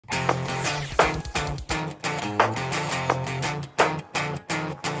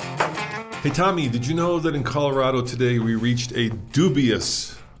Hey Tommy, did you know that in Colorado today we reached a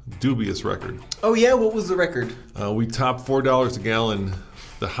dubious record? Oh yeah, what was the record? We topped $4 a gallon,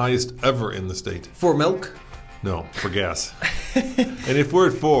 the highest ever in the state. For milk? No, for gas. And if we're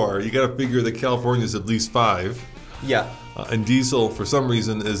at 4, you got to figure that California is at least 5. Yeah. And diesel, for some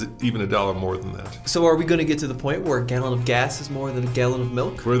reason, is even $1 more than that. So are we going to get to the point where a gallon of gas is more than a gallon of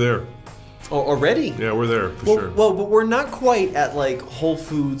milk? We're there. Oh, already? Yeah, we're there for sure. Well, but we're not quite at like Whole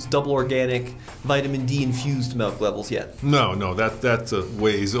Foods, double organic, vitamin D infused milk levels yet. No, that's a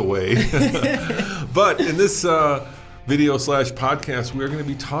ways away. But in this video / podcast, we're going to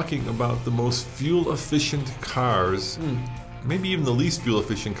be talking about the most fuel efficient cars, maybe even the least fuel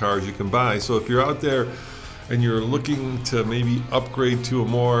efficient cars you can buy. So if you're out there and you're looking to maybe upgrade to a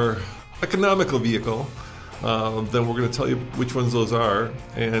more economical vehicle, then we're going to tell you which ones those are.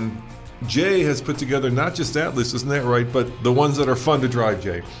 And Jay has put together not just that list, isn't that right, but the ones that are fun to drive,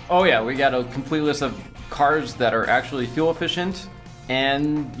 Jay. Oh yeah, we got a complete list of cars that are actually fuel efficient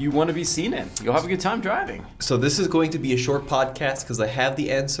and you want to be seen in. You'll have a good time driving. So this is going to be a short podcast because I have the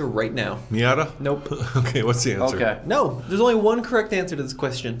answer right now. Miata? Nope. Okay, what's the answer? Okay. No, there's only one correct answer to this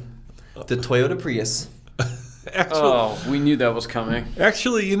question. The Toyota Prius. Actually, we knew that was coming.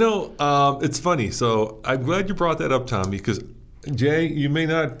 Actually, it's funny. So I'm glad you brought that up, Tommy, because Jay, you may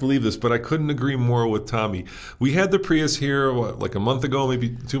not believe this, but I couldn't agree more with Tommy. We had the Prius here, like a month ago,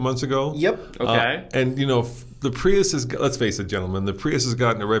 maybe 2 months ago? Yep. Okay. And, the Prius is, let's face it, gentlemen, the Prius has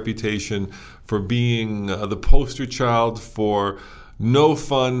gotten a reputation for being the poster child for no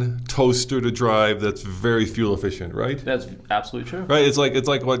fun toaster to drive that's very fuel efficient, right? That's absolutely true. Right? It's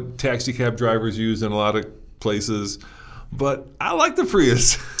like what taxi cab drivers use in a lot of places. But I like the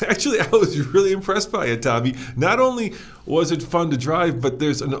Prius. Actually, I was really impressed by it, Tommy. Not only was it fun to drive, but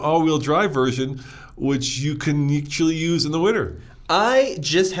there's an all-wheel drive version which you can actually use in the winter. I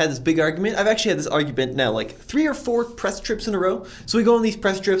just had this big argument. I've actually had this argument now like 3 or 4 press trips in a row. So we go on these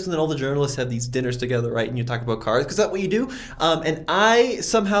press trips and then all the journalists have these dinners together, right? And you talk about cars because that's what you do. And I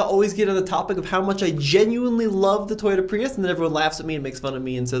somehow always get on the topic of how much I genuinely love the Toyota Prius. And then everyone laughs at me and makes fun of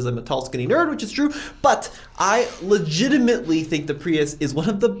me and says I'm a tall, skinny nerd, which is true. But I legitimately think the Prius is one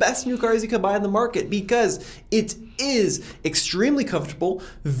of the best new cars you can buy on the market because it is extremely comfortable,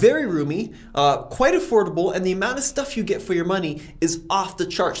 very roomy, quite affordable, and the amount of stuff you get for your money is off the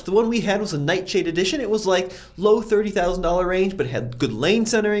charts. The one we had was a Nightshade edition. It was like low $30,000 range, but it had good lane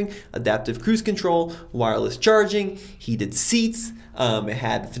centering, adaptive cruise control, wireless charging, heated seats. It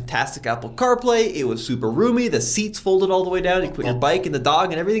had fantastic Apple CarPlay. It was super roomy. The seats folded all the way down. You put your bike and the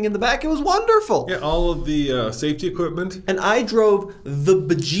dog and everything in the back. It was wonderful. Yeah, all of the safety equipment. And I drove the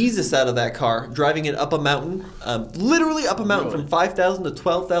bejesus out of that car, driving it up a mountain, literally up a mountain from 5,000 to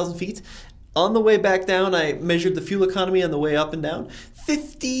 12,000 feet. On the way back down, I measured the fuel economy on the way up and down.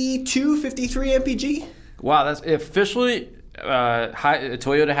 52, 53 mpg. Wow, that's officially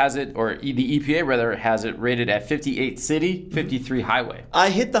Toyota has it, or the EPA rather has it rated at 58 city, 53 highway. I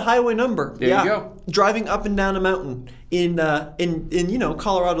hit the highway number. There you go. Driving up and down a mountain in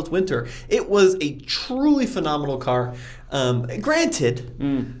Colorado's winter. It was a truly phenomenal car.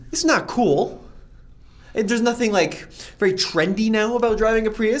 Granted, it's not cool. There's nothing like very trendy now about driving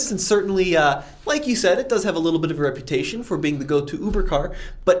a Prius, and certainly, like you said, it does have a little bit of a reputation for being the go-to Uber car.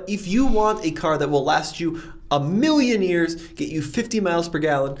 But if you want a car that will last you a million years, get you 50 miles per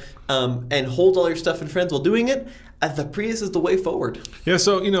gallon, and hold all your stuff and friends while doing it, the Prius is the way forward. Yeah,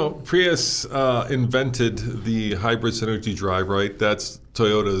 so, Prius invented the hybrid synergy drive, right? That's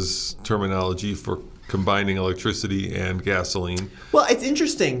Toyota's terminology for combining electricity and gasoline. Well, it's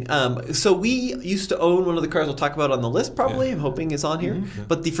interesting. So we used to own one of the cars we'll talk about on the list probably, I'm hoping is on here,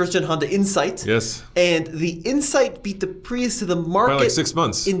 but the first gen Honda Insight. Yes. And the Insight beat the Prius to the market by like 6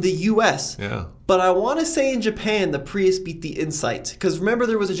 months. In the US. Yeah. But I want to say in Japan, the Prius beat the Insight. Because remember,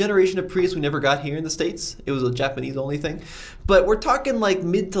 there was a generation of Prius we never got here in the States. It was a Japanese only thing. But we're talking like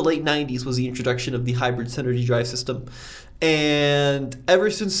mid to late 90s was the introduction of the hybrid synergy drive system. And ever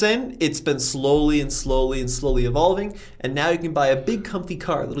since then, it's been slowly evolving. And now you can buy a big comfy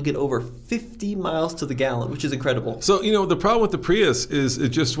car that'll get over 50 miles to the gallon, which is incredible. So, the problem with the Prius is it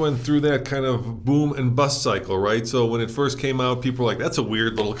just went through that kind of boom and bust cycle, right? So when it first came out, people were like, that's a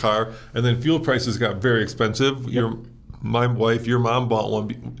weird little car. And then fuel prices got very expensive. Yep. My wife, your mom bought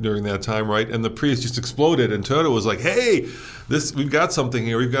one during that time, right? And the Prius just exploded, and Toyota was like, "Hey, we've got something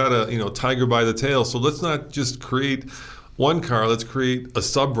here. We've got a tiger by the tail. So let's not just create one car. Let's create a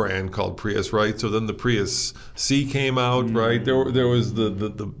sub-brand called Prius, right?" So then the Prius C came out, right? There was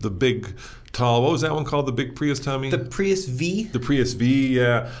the big tall. What was that one called? The big Prius, Tommy? The Prius V. The Prius V,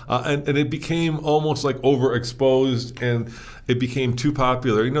 yeah. And it became almost like overexposed, and it became too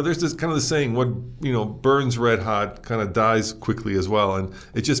popular. There's this kind of the saying, what burns red hot kind of dies quickly as well, and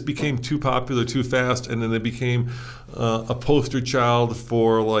it just became too popular too fast, and then it became a poster child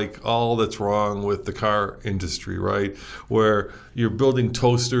for like all that's wrong with the car industry, right? Where you're building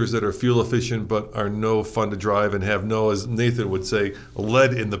toasters that are fuel efficient but are no fun to drive and have no, as Nathan would say,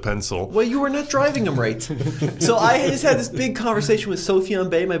 lead in the pencil. Well, you were not driving them right. So I just had this big conversation with Sophian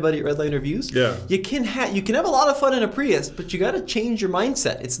Bay, my buddy at Redline Reviews. Yeah. You can have a lot of fun in a Prius, but you got to change your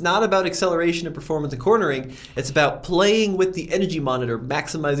mindset. It's not about acceleration and performance and cornering. It's about playing with the energy monitor,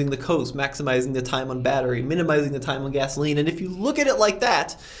 maximizing the coast, maximizing the time on battery, minimizing the time on gasoline. And if you look at it like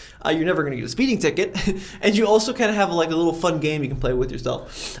that, you're never going to get a speeding ticket. And you also kind of have like a little fun game you can play with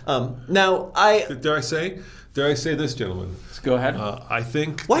yourself. Dare I say this, gentlemen? Go ahead. I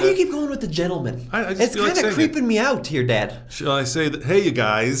think. Why do you keep going with the gentleman? I just it's feel like kind of saying creeping me out here, Dad. Shall I say that? Hey, you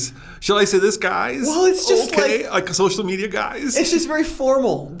guys. Shall I say this, guys? Well, it's just like social media guys. It's just very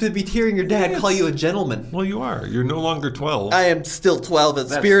formal to be hearing your dad call you a gentleman. Well, you are. You're no longer 12. I am still 12 in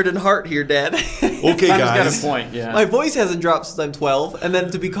spirit and heart here, Dad. Okay, guys. Got a point. Yeah. My voice hasn't dropped since I'm 12, and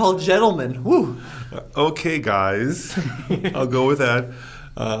then to be called gentleman, woo. Okay, guys. I'll go with that.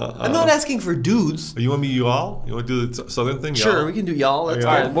 I'm not asking for dudes. You want me y'all? You want to do the southern thing? Sure, y'all? we can do y'all. That's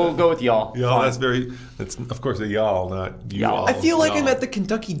All fine. right, we'll go with y'all. Y'all, that's of course a y'all, not you Y'all. all. I feel like y'all. I'm at the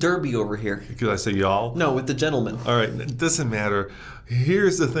Kentucky Derby over here. Because I say y'all? No, with the gentleman. All right, it doesn't matter.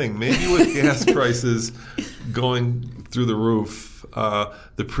 Here's the thing. Maybe with gas prices going through the roof,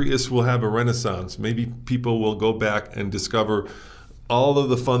 the Prius will have a renaissance. Maybe people will go back and discover all of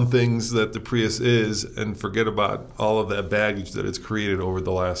the fun things that the Prius is and forget about all of that baggage that it's created over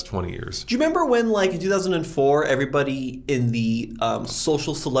the last 20 years. Do you remember when, like, in 2004, everybody in the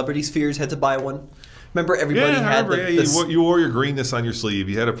social celebrity spheres had to buy one? Remember everybody had you wore your greenness on your sleeve.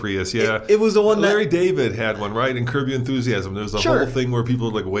 You had a Prius, yeah. It was the one Larry David had one, right? In Curb Your Enthusiasm, there was a Sure. whole thing where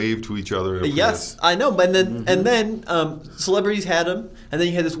people would like wave to each other. In a Yes, Prius. I know. But then celebrities had them, and then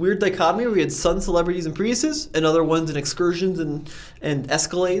you had this weird dichotomy where you had sun celebrities and Priuses, and other ones in Excursions and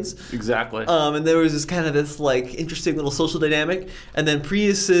Escalades. Exactly. And there was this like interesting little social dynamic. And then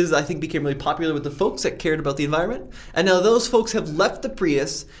Priuses, I think, became really popular with the folks that cared about the environment. And now those folks have left the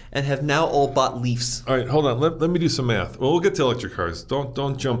Prius and have now all bought Leafs. All right, hold on. Let me do some math. Well, we'll get to electric cars.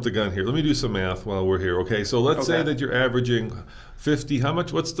 Don't jump the gun here. Let me do some math while we're here. Okay, so let's say that you're averaging 50. How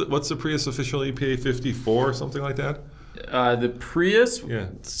much? What's the Prius official EPA? 54 or something like that? The Prius. Yeah.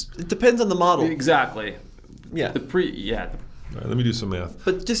 It depends on the model. Exactly. Yeah. All right, let me do some math.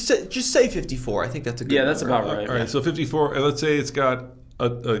 But just say 54. I think that's a good that's number. about right. All right, so 54, and let's say it's got a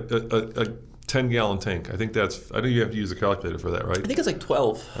 10-gallon tank. I think I know you have to use a calculator for that, right? I think it's like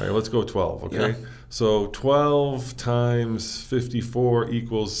 12. All right, let's go 12, okay? Yeah. So 12 times 54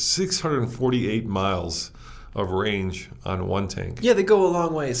 equals 648 miles of range on one tank. Yeah, they go a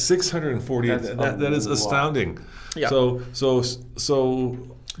long ways. 648. That is astounding. Yeah. So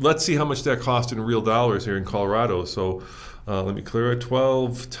let's see how much that cost in real dollars here in Colorado. So let me clear it.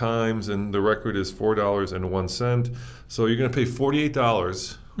 12 times, and the record is $4.01. So you're going to pay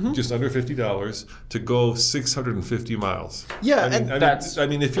 $48. Just under $50 to go 650 miles. Yeah, I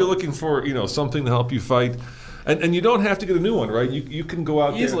mean, if you're looking for something to help you fight, and you don't have to get a new one, right? You can go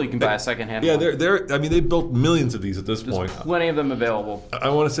out Easily there. can buy a secondhand. Yeah, one. I mean, they built millions of these at this There's point. plenty of them available. I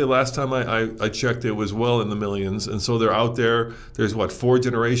want to say last time I checked, it was well in the millions, and so they're out there. There's 4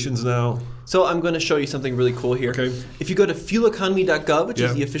 generations now. So I'm going to show you something really cool here. Okay. If you go to fueleconomy.gov, which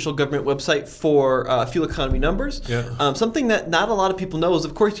is the official government website for fuel economy numbers, something that not a lot of people know is,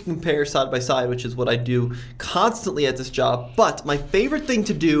 of course, you compare side by side, which is what I do constantly at this job. But my favorite thing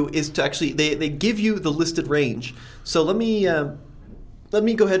to do is to actually, they give you the listed range. So let me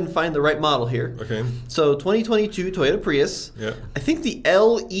go ahead and find the right model here. Okay. So 2022 Toyota Prius. Yeah. I think the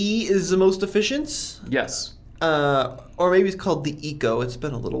LE is the most efficient. Yes. Or maybe it's called the Eco. It's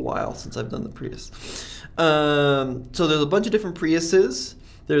been a little while since I've done the Prius. So there's a bunch of different Priuses.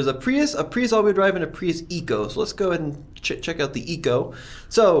 There's a Prius all-wheel drive, and a Prius Eco. So let's go ahead and check out the Eco.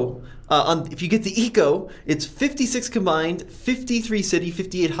 So if you get the Eco, it's 56 combined, 53 city,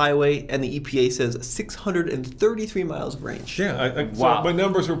 58 highway, and the EPA says 633 miles of range. Yeah, Wow. So my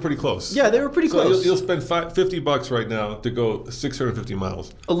numbers were pretty close. Yeah, they were pretty So close. you'll spend $50 right now to go 650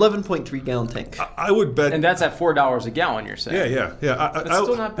 miles. 11.3 gallon tank. I would bet. And that's at $4 a gallon. You're saying? Yeah. That's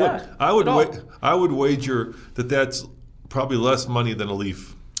still not bad. Look, I would wager that's probably less money than a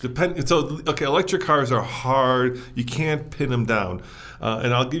Leaf. Electric cars are hard. You can't pin them down.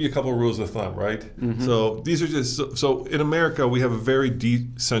 And I'll give you a couple of rules of thumb, right? Mm-hmm. So these are just so in America we have a very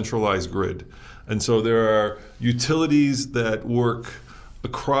decentralized grid, and so there are utilities that work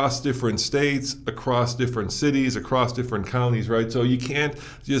across different states, across different cities, across different counties, right? So you can't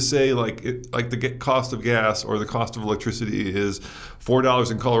just say like the cost of gas or the cost of electricity is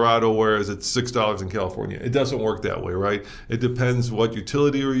 $4 in Colorado, whereas it's $6 in California. It doesn't work that way, right? It depends what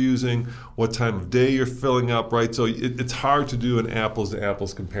utility you're using, what time of day you're filling up, right? So it's hard to do an apples to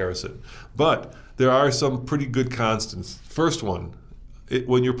apples comparison. But there are some pretty good constants. First one,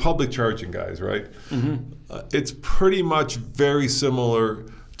 when you're public charging, guys, right? It's pretty much very similar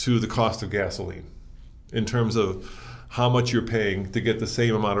to the cost of gasoline in terms of how much you're paying to get the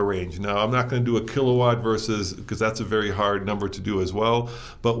same amount of range. Now, I'm not going to do a kilowatt versus, because that's a very hard number to do as well.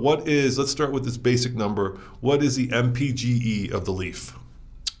 But let's start with this basic number. What is the MPGE of the Leaf?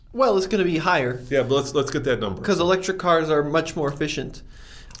 Well, it's going to be higher. Yeah, but let's get that number. Because electric cars are much more efficient.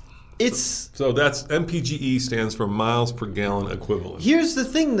 So that's MPGE stands for miles per gallon equivalent. Here's the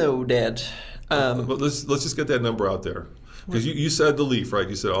thing, though, Dad. But let's just get that number out there. Because you said the Leaf, right?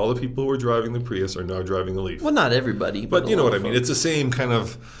 You said all the people who are driving the Prius are now driving the Leaf. Well, not everybody. But you know what I mean. It's the same kind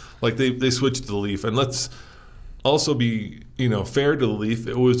of, like they switched to the Leaf. And let's also be fair to the Leaf.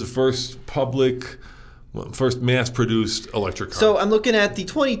 It was the first mass-produced electric car. So I'm looking at the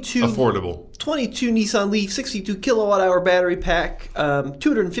 22 Nissan Leaf, 62 kilowatt-hour battery pack,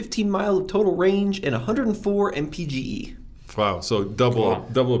 215 miles of total range, and 104 MPGE. Wow, so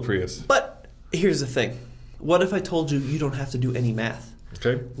double a Prius. But here's the thing. What if I told you you don't have to do any math?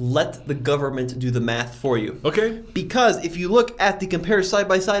 Okay. Let the government do the math for you. Okay. Because if you look at the compare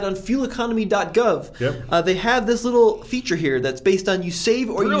side-by-side on fueleconomy.gov, they have this little feature here that's based on you save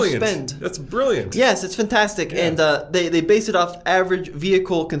or you spend. That's brilliant. Yes, it's fantastic. Yeah. And they base it off average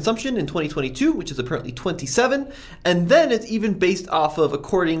vehicle consumption in 2022, which is apparently 27. And then it's even based off of,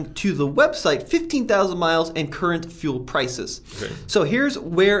 according to the website, 15,000 miles and current fuel prices. Okay. So here's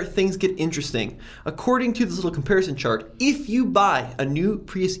where things get interesting. According to this little comparison chart, if you buy a new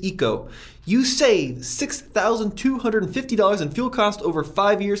Prius Eco, you save $6,250 in fuel cost over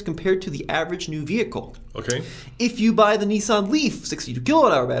 5 years compared to the average new vehicle. Okay. If you buy the Nissan Leaf 62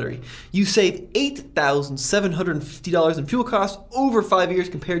 kilowatt-hour battery, you save $8,750 in fuel cost over 5 years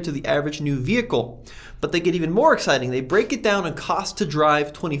compared to the average new vehicle. But they get even more exciting. They break it down on cost to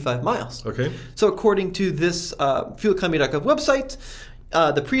drive 25 miles. Okay. So according to this fueleconomy.gov website,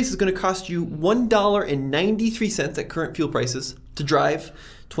 the Prius is going to cost you $1.93 at current fuel prices to drive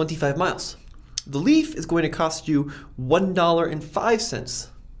 25 miles. The Leaf is going to cost you $1.05.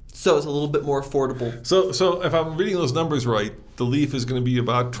 So it's a little bit more affordable. So if I'm reading those numbers right, the Leaf is going to be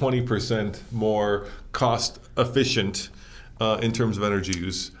about 20% more cost efficient in terms of energy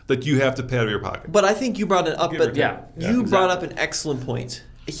use that you have to pay out of your pocket. But I think you brought it up. You brought up an excellent point.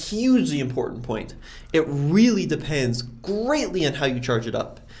 A hugely important point. It really depends greatly on how you charge it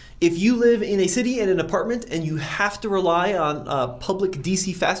up. If you live in a city and an apartment and you have to rely on public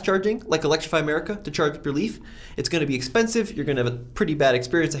DC fast charging, like Electrify America, to charge up your Leaf, it's going to be expensive. You're going to have a pretty bad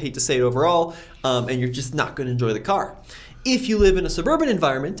experience, I hate to say it overall, and you're just not going to enjoy the car. If you live in a suburban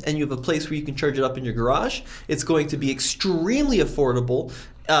environment and you have a place where you can charge it up in your garage, it's going to be extremely affordable,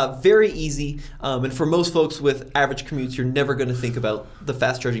 very easy, and for most folks with average commutes, you're never going to think about the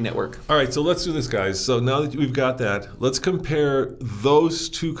fast charging network. All right, so let's do this, guys. So now that we've got that, let's compare those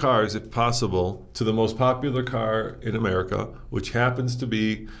two cars, if possible, to the most popular car in America, which happens to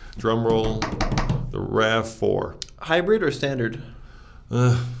be, drumroll, the RAV4. Hybrid or standard?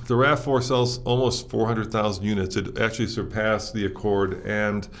 The RAV4 sells almost 400,000 units. It actually surpassed the Accord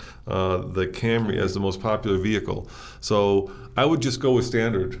and the Camry as the most popular vehicle. So I would just go with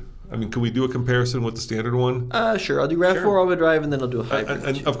standard. I mean, can we do a comparison with the standard one? Sure. I'll do RAV4 all-wheel drive, and then I'll do a hybrid.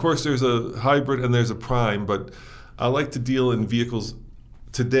 And of course, there's a hybrid and there's a prime, but I like to deal in vehicles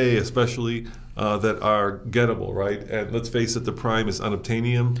today, especially that are gettable, right? And let's face it, the prime is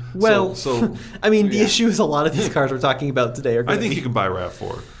unobtainium. Well, so I mean, the issue is a lot of these cars we're talking about today are. I think you can buy a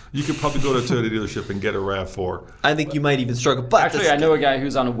RAV4. You could probably go to a Toyota dealership and get a RAV4. I think you might even struggle. But actually, I know a guy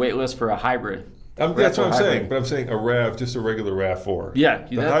who's on a wait list for a hybrid. That's what I'm saying. But I'm saying a RAV, just a regular RAV4. Yeah,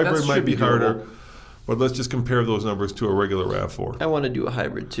 the hybrid might be harder. But let's just compare those numbers to a regular RAV4. I want to do a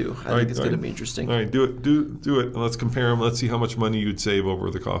hybrid too. I think it's going to be interesting. All right, do it, and let's compare them. Let's see how much money you'd save over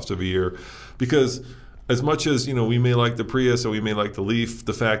the cost of a year. Because as much as we may like the Prius or we may like the Leaf,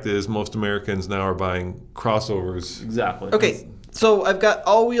 the fact is most Americans now are buying crossovers. Exactly. Okay, so I've got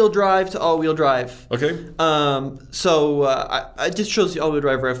all-wheel drive to all-wheel drive. Okay. I just chose the all-wheel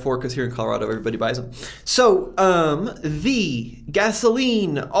drive RAV4 because here in Colorado everybody buys them. So the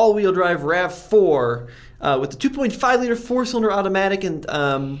gasoline all-wheel drive RAV4 with the 2.5 liter 4-cylinder automatic and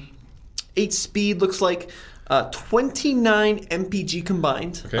 8-speed looks like 29 mpg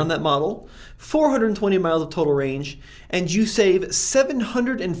combined Okay. on that model, 420 miles of total range, and you save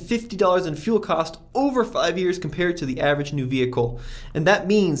 $750 in fuel cost over 5 years compared to the average new vehicle. And that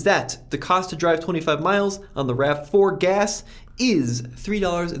means that the cost to drive 25 miles on the RAV4 gas is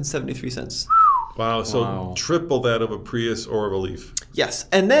 $3.73. Wow, so Wow. triple that of a Prius or of a Leaf. Yes,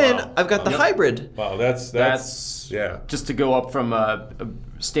 and then Wow. I've got the Yep. hybrid. Wow, that's yeah. Just to go up from a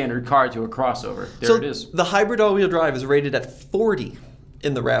standard car to a crossover. There So it is. the hybrid all-wheel drive is rated at 40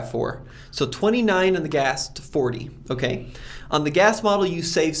 in the RAV4. So 29 on the gas to 40, okay? On the gas model, you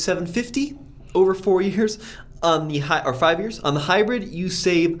save $750 over 4 years. On the 5 years. On the hybrid, you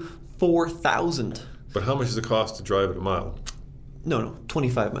save $4,000. But how much does it cost to drive it a mile? No,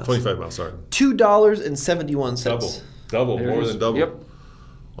 25 miles. 25 miles, sorry. $2.71. Double, There it more is. than double. Yep.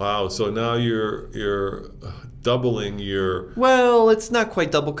 Wow, so now you're doubling your Well, it's not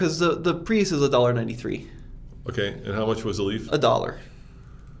quite double because the Prius is $1.93. okay. And how much was the Leaf? $1.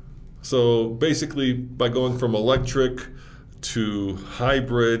 So basically, by going from electric to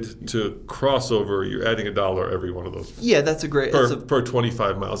hybrid to crossover, you're adding $1 every one of those Yeah, that's a great. per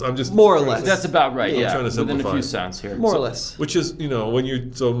 25 miles. I'm just More or trying to less. say- That's about right, I'm yeah. trying to Within a simplify few it. cents here. more or less. Which is, when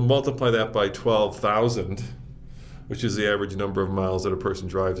you multiply that by 12,000, which is the average number of miles that a person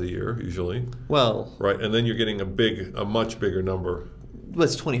drives a year usually, Well, right? And then you're getting a much bigger number.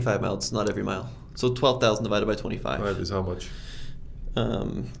 it's 25 miles, not every mile. So 12,000 divided by 25. Right, is how much?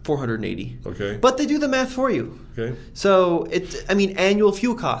 480. Okay. But they do the math for you. Okay. So annual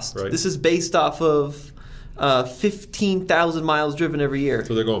fuel cost. Right. This is based off of 15,000 miles driven every year.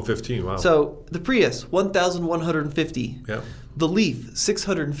 So they're going 15. Wow. So the Prius, 1,150. Yeah. The Leaf,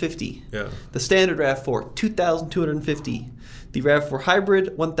 650. Yeah. The standard RAV4, 2,250. The RAV4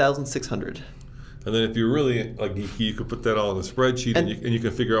 hybrid, 1,600. And then if you're really like geeky, you could put that all in a spreadsheet and you can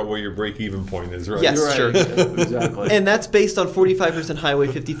figure out where your break-even point is, right? Yes. You're right. Sure. Exactly. And that's based on 45% highway,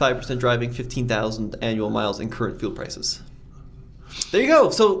 55% driving, 15,000 annual miles and current fuel prices. There you go.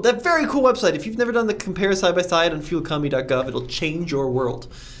 So that very cool website. If you've never done the compare side by side on fueleconomy.gov, it'll change your world.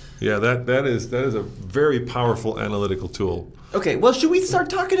 Yeah, that is a very powerful analytical tool. Okay, well, should we start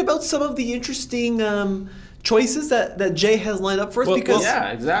talking about some of the interesting choices that Jay has lined up for us? Well, because yeah,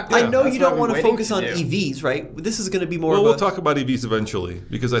 exactly. I know That's you what don't I've want to been waiting focus on do. EVs, right? This is going to be more Well, of we'll a... talk about EVs eventually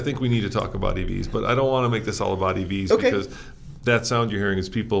because I think we need to talk about EVs, but I don't want to make this all about EVs Okay. because that sound you're hearing is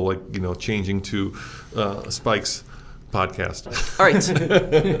people changing to Spike's podcast. All right.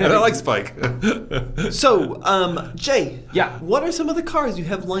 And I like Spike. So, Jay, Yeah. what are some of the cars you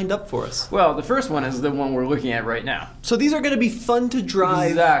have lined up for us? Well, the first one is the one we're looking at right now. So these are going to be fun to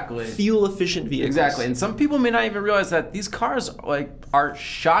drive, Exactly. fuel-efficient vehicles. Exactly. And some people may not even realize that these cars are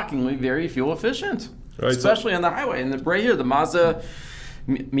shockingly very fuel efficient. Right, so- Especially on the highway. And right here, the Mazda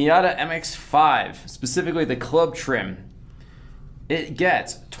Miata MX-5, specifically the club trim. It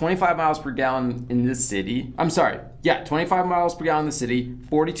gets 25 miles per gallon in this city. 25 miles per gallon in the city,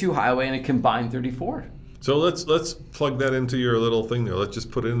 42 highway, and a combined 34. So let's plug that into your little thing there. Let's just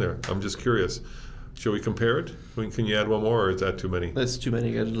put it in there. I'm just curious. Shall we compare it? Can you add one more, or is that too many? That's too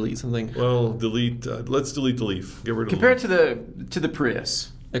many. Got to delete something. Well, delete. Let's delete the Leaf. Get rid of Compare the it Leaf. to the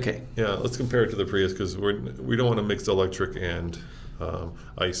Prius. Okay. Yeah, let's compare it to the Prius because we don't want to mix electric and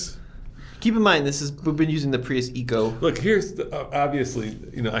ICE. Keep in mind, we've been using the Prius Eco. Look, here's obviously,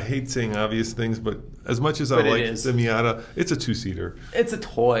 I hate saying obvious things, but as much as I But it like is. the Miata, it's a two-seater. It's a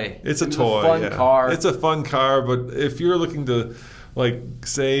toy. It's a toy. fun yeah. car. It's a fun car, but if you're looking to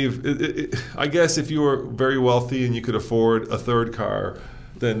save, I guess if you were very wealthy and you could afford a third car,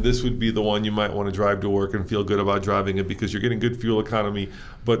 then this would be the one you might want to drive to work and feel good about driving it because you're getting good fuel economy.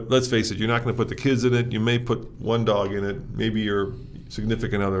 But let's face it, you're not going to put the kids in it. You may put one dog in it, maybe your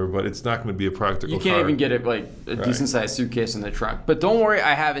significant other, but it's not going to be a practical You can't car. even get it a decent sized suitcase in the trunk. But don't worry,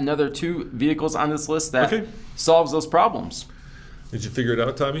 I have another 2 vehicles on this list that Okay. solves those problems. Did you figure it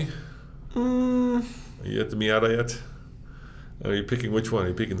out, Tommy? Are you at the Miata yet? Are you picking which one? Are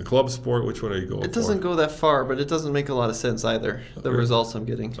you picking the Club Sport? Which one are you going for? It doesn't go that far, but it doesn't make a lot of sense either. The Okay. results I'm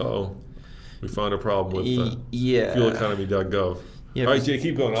getting. Uh-oh. We found a problem with Yeah. fueleconomy.gov. Yeah, All right, Jay,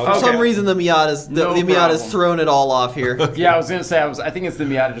 keep going. For Okay. some reason, the Miata's No the Miata's problem. thrown it all off here. Yeah, I was gonna say I think it's the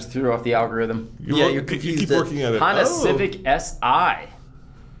Miata just threw off the algorithm. Yeah, you're you confused keep it. working at it. Honda Oh. Civic Si.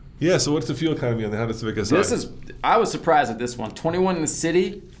 Yeah, so what's the fuel economy on the Honda Civic SI? I was surprised at this one. 21 in the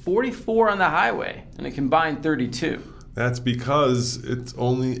city, 44 on the highway, and a combined 32. That's because it's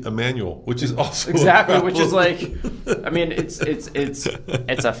only a manual, which is also a Exactly, which is problem. I mean, it's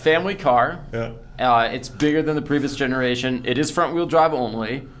a family car. Yeah. It's bigger than the previous generation. It is front-wheel drive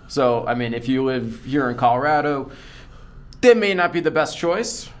only. So, I mean, if you live here in Colorado, that may not be the best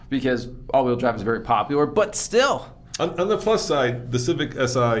choice. because all-wheel drive is very popular, but still. On the plus side, the Civic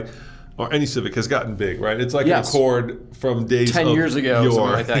Si, or any Civic, has gotten big, right? It's like Yes. an Accord from days 10 of years ago, yore.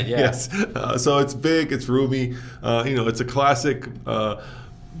 something like that, yeah. Yes. So it's big, it's roomy. It's a classic.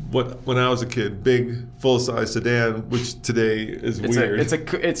 When I was a kid, big full-size sedan, which today is weird.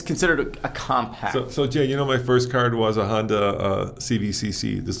 It's considered a compact. So Jay, my first car was a Honda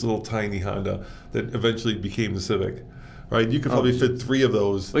CVCC, this little tiny Honda that eventually became the Civic. Right, you could probably fit 3 of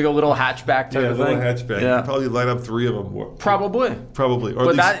those. Like a little hatchback type of little thing. hatchback. Yeah. You could probably line up 3 of them. Probably. Or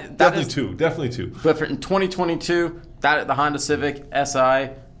But at least that is- definitely two. But in 2022, the Honda Civic Si,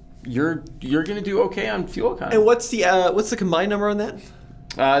 you're going to do okay on fuel economy. And what's the combined number on that?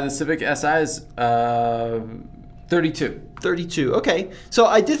 The Civic Si is 32. 32. Okay. So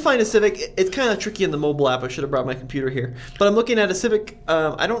I did find a Civic. It's kind of tricky in the mobile app. I should have brought my computer here. But I'm looking at a Civic.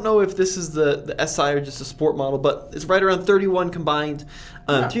 I don't know if this is the SI or just a sport model, but it's right around 31 combined.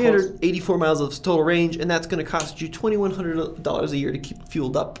 384 miles of total range, and that's going to cost you $2,100 a year to keep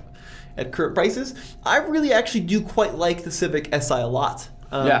fueled up at current prices. I really actually do quite like the Civic Si a lot.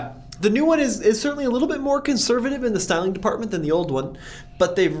 The new one is certainly a little bit more conservative in the styling department than the old one,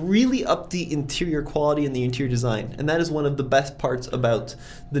 but they've really upped the interior quality and the interior design, and that is one of the best parts about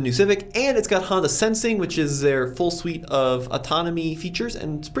the new Civic. And it's got Honda Sensing, which is their full suite of autonomy features,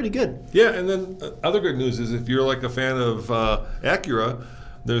 and it's pretty good. Yeah, and then other good news is if you're like a fan of Acura,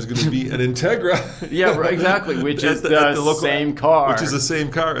 there's going to be an Integra. Yeah, right, exactly, which is the same car. Which is the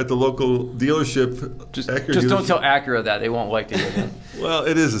same car at the local dealership. Just dealership. don't tell Acura that. They won't like to hear that. Well,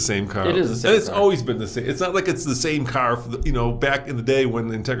 it is the same car. It is the same and it's car. always been the same. It's not like it's the same car, back in the day when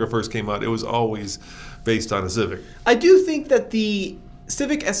the Integra first came out. It was always based on a Civic. I do think that the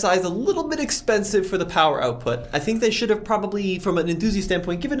Civic Si is a little bit expensive for the power output. I think they should have probably, from an enthusiast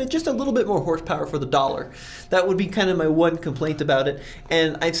standpoint, given it just a little bit more horsepower for the dollar. That would be kind of my one complaint about it.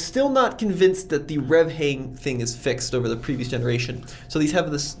 And I'm still not convinced that the rev hang thing is fixed over the previous generation. So these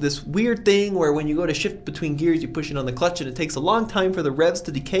have this weird thing where when you go to shift between gears, you push it on the clutch, and it takes a long time for the revs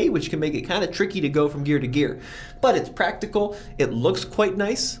to decay, which can make it kind of tricky to go from gear to gear. But it's practical. It looks quite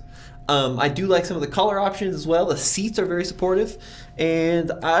nice. I do like some of the color options as well. The seats are very supportive, and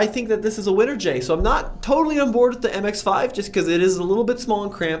I think that this is a winner, Jay. So I'm not totally on board with the MX-5 just because it is a little bit small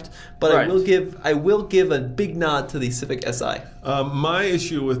and cramped, but right. I will give a big nod to the Civic Si. My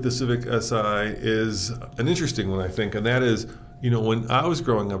issue with the Civic Si is an interesting one, I think, and that is, when I was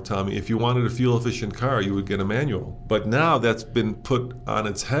growing up, Tommy, if you wanted a fuel-efficient car, you would get a manual. But now that's been put on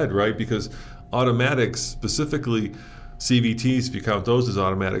its head, right? Because automatics, specifically CVTs, if you count those as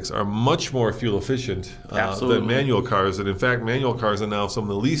automatics, are much more fuel efficient than manual cars. And in fact, manual cars are now some of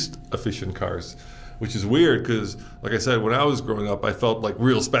the least efficient cars, which is weird because, like I said, when I was growing up, I felt like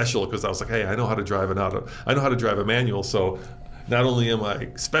real special because I was like, hey, I know how to drive I know how to drive a manual, so not only am I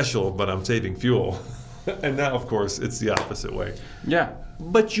special, but I'm saving fuel. And now, of course, it's the opposite way. Yeah.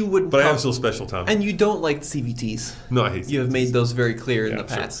 But you wouldn't. But I am still special, Tom. And you don't like CVTs. No, I hate CVTs. You have made those very clear in the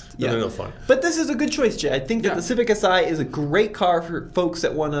past. Sure. Yeah, they're no fun. But this is a good choice, Jay. I think that the Civic Si is a great car for folks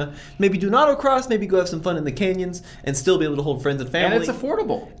that want to maybe do an autocross, maybe go have some fun in the canyons, and still be able to hold friends and family. And it's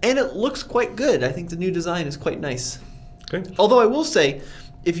affordable. And it looks quite good. I think the new design is quite nice. Okay. Although I will say,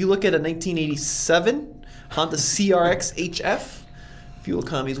 if you look at a 1987 Honda CRX HF, fuel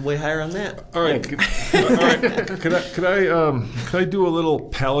economy is way higher on that. All right. All right. Could I do a little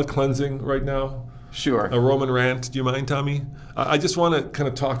palate cleansing right now? Sure. A Roman rant. Do you mind, Tommy? I just want to kind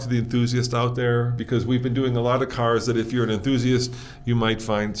of talk to the enthusiast out there because we've been doing a lot of cars that if you're an enthusiast, you might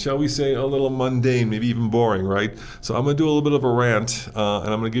find, shall we say, a little mundane, maybe even boring, right? So I'm going to do a little bit of a rant, and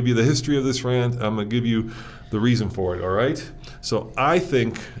I'm going to give you the history of this rant. I'm going to give you the reason for it, all right? So I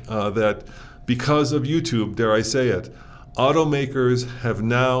think that because of YouTube, dare I say it, automakers have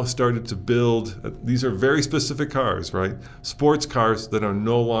now started to build, these are very specific cars, right? Sports cars that are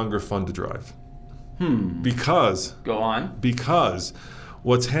no longer fun to drive. Because Go on. Because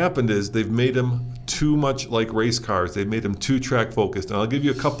what's happened is they've made them too much like race cars. They've made them too track focused. And I'll give you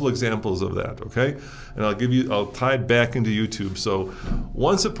a couple examples of that, okay? And I'll tie it back into YouTube. So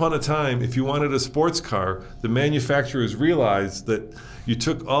once upon a time, if you wanted a sports car, the manufacturers realized that you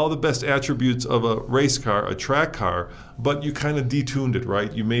took all the best attributes of a race car, a track car, but you kind of detuned it,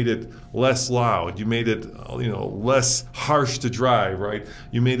 right? You made it less loud. You made it, less harsh to drive, right?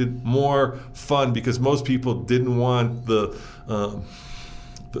 You made it more fun because most people didn't want the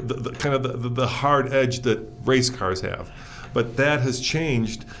hard edge that race cars have. But that has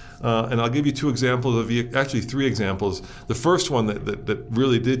changed. And I'll give you two examples of actually three examples. The first one that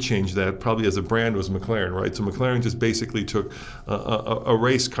really did change that, probably as a brand, was McLaren, right? So McLaren just basically took a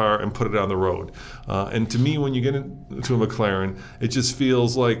race car and put it on the road. And to me, when you get into a McLaren, it just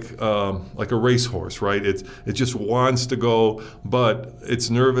feels like a racehorse, right? It just wants to go, but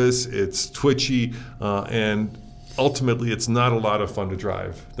it's nervous, it's twitchy, and ultimately it's not a lot of fun to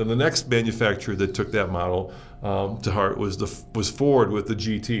drive. Then the next manufacturer that took that model to heart was Ford with the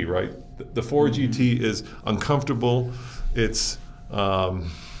GT, right? The Ford GT is uncomfortable, it's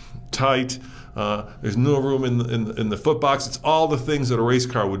tight, there's no room in the foot box. It's all the things that a race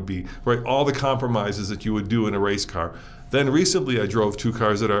car would be, right? All the compromises that you would do in a race car. Then recently I drove two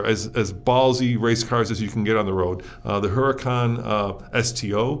cars that are as ballsy race cars as you can get on the road. The Huracan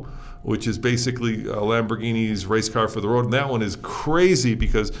STO, which is basically a Lamborghini's race car for the road. And that one is crazy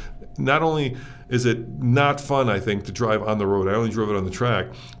because not only is it not fun, I think, to drive on the road, I only drove it on the track,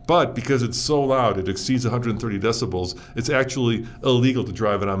 but because it's so loud, it exceeds 130 decibels, it's actually illegal to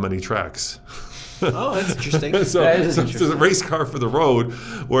drive it on many tracks. Oh, that's interesting. So it's a race car for the road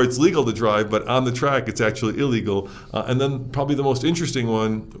where it's legal to drive, but on the track it's actually illegal. And then probably the most interesting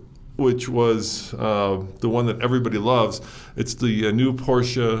one, which was the one that everybody loves, it's the new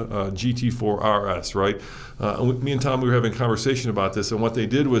Porsche GT4 RS, right? Me and Tom, we were having a conversation about this, and what they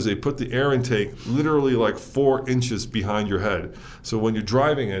did was they put the air intake literally like 4 inches behind your head. So when you're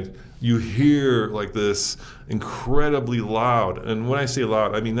driving it, you hear like this incredibly loud, and when I say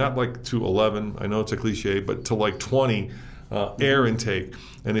loud, I mean not like to 11, I know it's a cliche, but to like 20 air intake.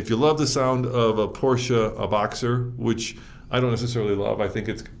 And if you love the sound of a Porsche, a Boxer, which I don't necessarily love.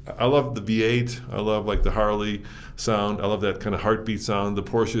 I love the V8. I love like the Harley sound. I love that kind of heartbeat sound. The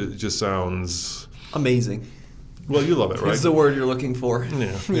Porsche just sounds amazing. Well, you love it, right? It's the word you're looking for.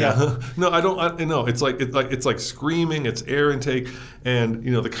 Yeah. No, I don't. No, it's like screaming. It's air intake, and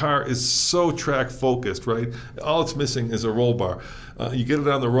the car is so track focused, right? All it's missing is a roll bar. You get it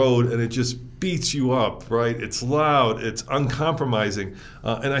on the road, and it just beats you up, right? It's loud. It's uncompromising,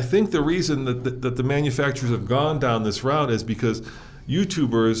 and I think the reason that the manufacturers have gone down this route is because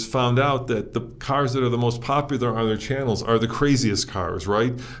YouTubers found out that the cars that are the most popular on their channels are the craziest cars,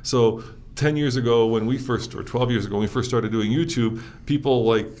 right? So 10 years ago or 12 years ago when we first started doing YouTube, people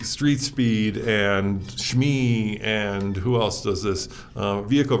like Street Speed and Shmee and who else does this,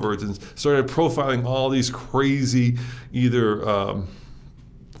 Vehicle Virgins, started profiling all these crazy, either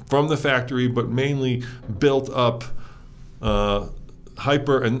from the factory but mainly built up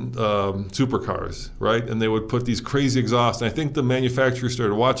hyper and supercars, right? And they would put these crazy exhausts. And I think the manufacturers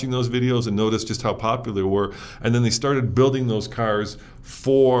started watching those videos and noticed just how popular they were. And then they started building those cars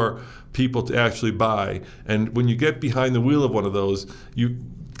for people to actually buy. And when you get behind the wheel of one of those, you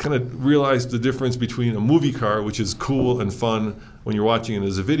kind of realize the difference between a movie car, which is cool and fun when you're watching it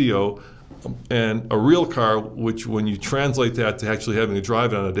as a video, and a real car, which when you translate that to actually having to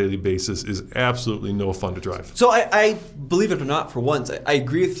drive it on a daily basis is absolutely no fun to drive. So I believe it or not, for once, I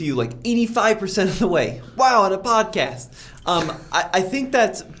agree with you like 85% of the way. Wow, on a podcast. I think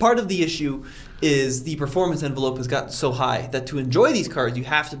that's part of the issue is the performance envelope has gotten so high that to enjoy these cars, you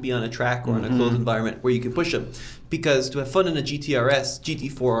have to be on a track or in a closed environment where you can push them. Because to have fun in a GTRS,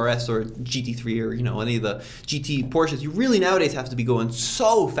 GT4 RS, or GT3, or any of the GT Porsches, you really nowadays have to be going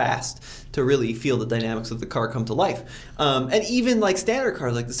so fast to really feel the dynamics of the car come to life. And even like standard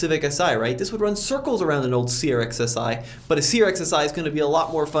cars like the Civic Si, right? This would run circles around an old CRX SI, but a CRX SI is going to be a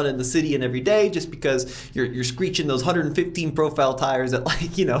lot more fun in the city and every day just because you're screeching those 115 profile tires at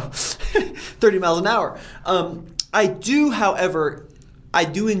 30 miles an hour. I do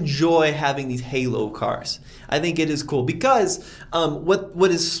enjoy having these halo cars. I think it is cool because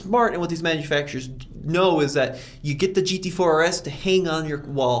what is smart and what these manufacturers know is that you get the GT4 RS to hang on your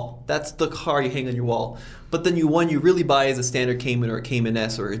wall. That's the car you hang on your wall. But then one you really buy is a standard Cayman or a Cayman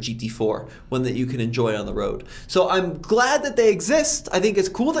S or a GT4, one that you can enjoy on the road. So I'm glad that they exist. I think it's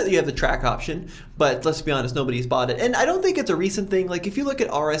cool that you have the track option, but let's be honest, nobody's bought it. And I don't think it's a recent thing. Like if you look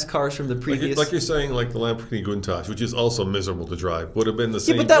at RS cars from the previous... Like you're saying, like the Lamborghini Countach, which is also miserable to drive, would have been the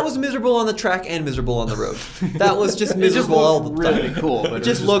same... Yeah, but that was miserable on the track and miserable on the road. That was just miserable all the time. Really cool. But it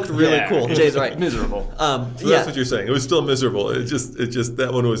just looked really cool. Jay's right. Miserable. So that's what you're saying. It was still miserable. It just that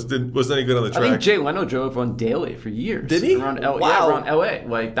one wasn't any good on the track. I think Jay Leno drove on daily for years. Did he? Around LA.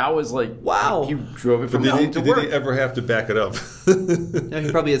 Like that was like wow. He drove it from home to work. Did he ever have to back it up? No,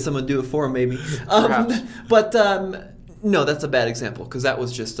 he probably had someone do it for him, maybe. But no, that's a bad example because that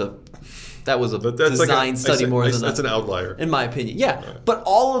was just a design study more than that's an outlier, in my opinion. Yeah, right. But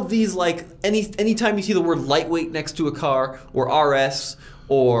all of these, like anytime you see the word lightweight next to a car or RS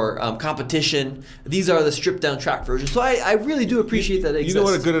or competition. These are the stripped down track versions. So I really do appreciate that it exists. You know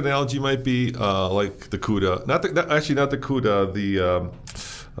what a good analogy might be? Like the Cuda. Not the Cuda,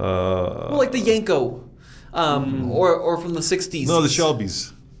 well, like the Yenko, or from the 60s. No, the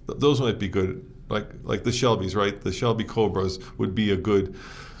Shelbys. Those might be good. Like the Shelbys, right? The Shelby Cobras would be a good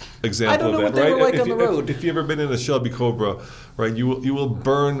example I don't know of what that, they right? were like on the road. If you've ever been in a Shelby Cobra, right, you will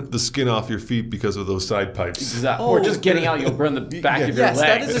burn the skin off your feet because of those side pipes. Exactly. Or just getting out, you'll burn the back of your Yes,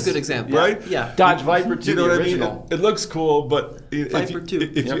 legs. that is a good example. Right? Yeah. Dodge Viper 2, You know the what I mean? original. It looks cool, but Viper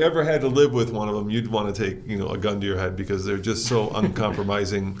 2. if you ever had to live with one of them, you'd want to take a gun to your head because they're just so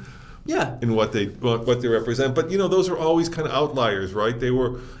uncompromising. Yeah. In what they represent, but those are always kind of outliers, right? They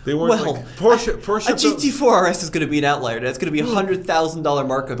weren't like Porsche. A GT4 RS is going to be an outlier. That's going to be a $100,000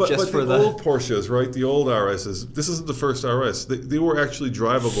 markup but for the old Porsches, right? The old RSs. This isn't the first RS. They were actually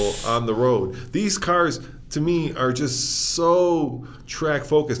drivable on the road. These cars, to me, are just so track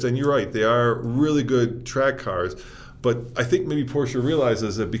focused, and you're right. They are really good track cars. But I think maybe Porsche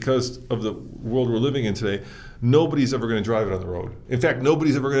realizes that because of the world we're living in today, nobody's ever going to drive it on the road. In fact,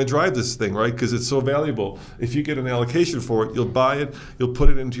 nobody's ever going to drive this thing, right? Because it's so valuable. If you get an allocation for it, you'll buy it, you'll put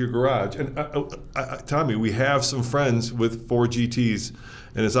it into your garage. And Tommy, we have some friends with 4 GTs,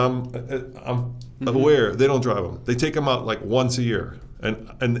 and as I'm aware, they don't drive them. They take them out like once a year.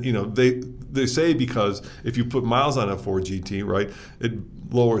 And they say because if you put miles on a 4 GT, right, it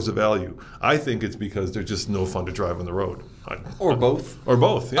lowers the value. I think it's because they're just no fun to drive on the road. Or both. Or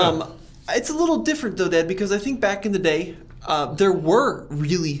both, yeah. It's a little different though, Dad, because I think back in the day, there were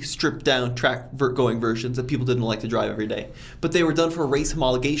really stripped down track going versions that people didn't like to drive every day, but they were done for race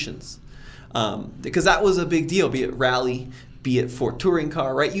homologations, because that was a big deal, be it rally, be it for touring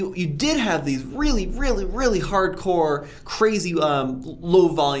car, right? You did have these really, really, really hardcore, crazy low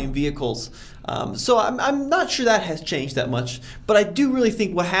volume vehicles. So I'm not sure that has changed that much, but I do really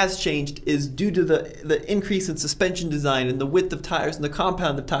think what has changed is due to the increase in suspension design and the width of tires and the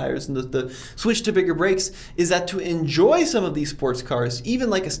compound of tires and the switch to bigger brakes, is that to enjoy some of these sports cars, even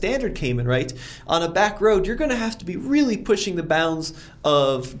like a standard Cayman, right, on a back road, you're going to have to be really pushing the bounds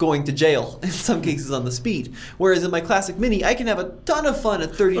of going to jail in some cases on the speed. Whereas in my classic Mini, I can have a ton of fun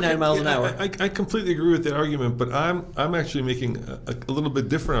at 39 miles an hour. I completely agree with that argument, but I'm actually making a little bit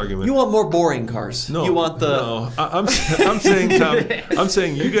different argument. You want more boring cars. No, you want the. No, I'm saying, Tom, I'm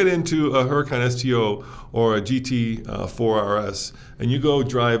saying you get into a Huracan STO or a GT4 RS and you go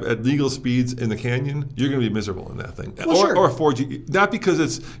drive at legal speeds in the canyon, you're going to be miserable in that thing. Well, sure. Or a 4G, not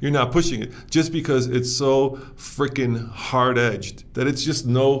because you're not pushing it, just because it's so freaking hard edged that it's just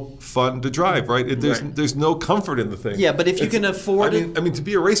no fun to drive, right? There's no comfort in the thing. Yeah, but if you can afford it. I mean, to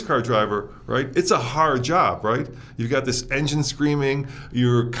be a race car driver, right? It's a hard job, right? You've got this engine screaming,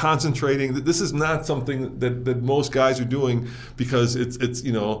 you're concentrating. This is not something that most guys are doing because it's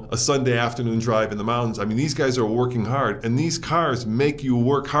a Sunday afternoon drive in the mountains. I mean, these guys are working hard, and these cars make you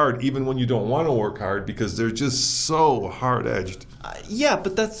work hard even when you don't want to work hard because they're just so hard-edged. Yeah,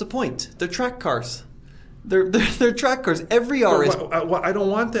 but that's the point. They're track cars. They're track cars. Every RS. I don't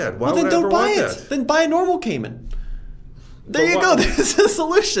want that. Why well, then would I don't ever buy want it. that? Then buy a normal Cayman. There you go. There's a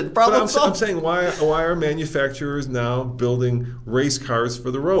solution. Problem solved. I'm saying why are manufacturers now building race cars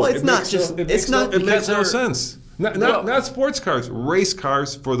for the road? Well, it makes no sense. Not sports cars, race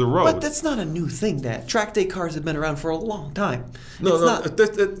cars for the road. But that's not a new thing, Dad. Track day cars have been around for a long time. No.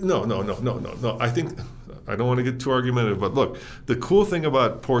 I think I don't want to get too argumentative, but look, the cool thing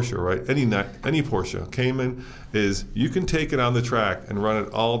about Porsche, right? Any Porsche Cayman is you can take it on the track and run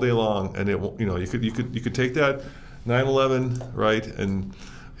it all day long, and it you could take that 911, right, and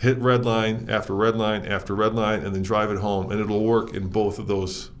hit red line after red line after red line, and then drive it home, and it'll work in both of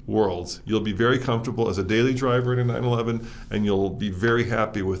those worlds. You'll be very comfortable as a daily driver in a 911, and you'll be very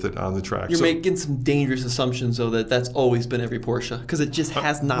happy with it on the track. You're making some dangerous assumptions, though, that's always been every Porsche, because it just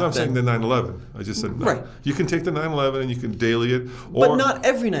has not been. I'm saying the 911. I just said no. Right. You can take the 911 and you can daily it, but not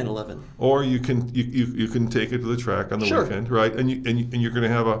every 911. Or you can take it to the track on the weekend, right? And you're going to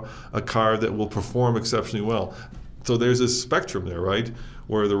have a car that will perform exceptionally well. So there's this spectrum there, right?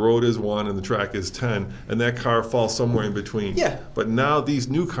 Where the road is 1 and the track is 10, and that car falls somewhere in between. Yeah. But now these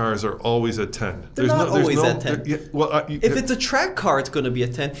new cars are always at 10. They're not always at 10. If it's a track car, it's going to be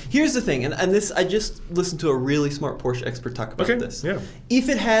at 10. Here's the thing, and this I just listened to a really smart Porsche expert talk about this. Yeah. If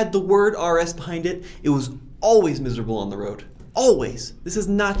it had the word RS behind it, it was always miserable on the road. Always. This is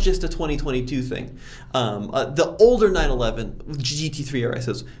not just a 2022 thing. The older 911 GT3 RS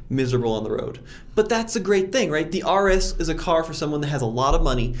is miserable on the road. But that's a great thing, right? The RS is a car for someone that has a lot of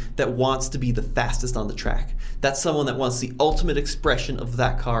money that wants to be the fastest on the track. That's someone that wants the ultimate expression of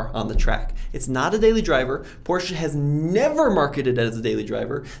that car on the track. It's not a daily driver. Porsche has never marketed it as a daily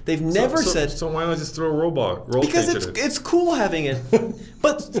driver. They've never said... So why not just throw a roll because cage in it? It's cool having it.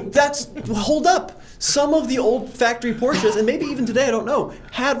 But that's... Hold up. Some of the old factory Porsches, and maybe even today, I don't know,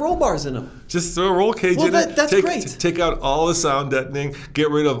 had roll bars in them. Just throw a roll cage in it. That's great. Take out all the sound deadening. Get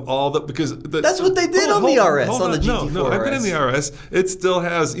rid of all the... because that's what they did on the RS, on the GT4 No, I've been in RS. the RS. It still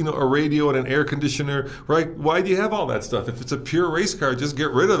has, a radio and an air conditioner, right? Why do you have all that stuff? If it's a pure race car, just get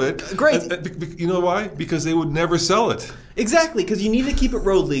rid of it. Great. You know why? Because they would never sell it. Exactly, because you need to keep it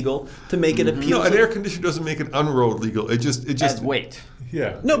road legal to make it appeal. No, an air conditioner doesn't make it unroad legal. It just As weight.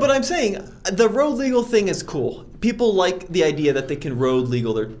 Yeah. No, but I'm saying the road legal thing is cool. People like the idea that they can road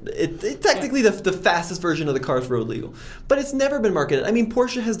legal. Technically, the fastest version of the car is road legal, but it's never been marketed. I mean,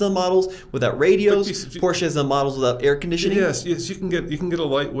 Porsche has done models without radios. Porsche has done models without air conditioning. Yes, you can get a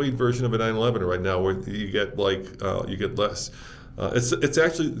lightweight version of a 911 right now, where you get less. It's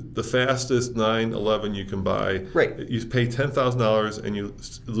actually the fastest 911 you can buy. Right. You pay $10,000 and you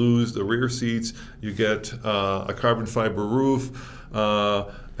lose the rear seats. You get a carbon fiber roof.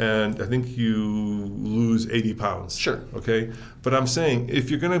 And I think you lose 80 pounds. Sure. Okay? But I'm saying,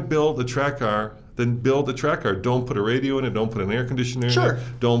 if you're going to build a track car, then build a track car. Don't put a radio in it. Don't put an air conditioner in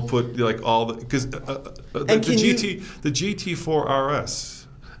it. Don't put all the... Because the GT4 RS,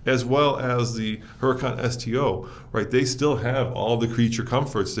 as well as the Huracan STO, right, they still have all the creature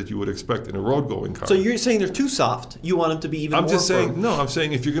comforts that you would expect in a road-going car. So you're saying they're too soft. You want them to be even more... I'm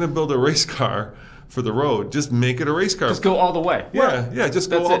saying if you're going to build a race car for the road, just make it a race car. Just go all the way. Yeah, just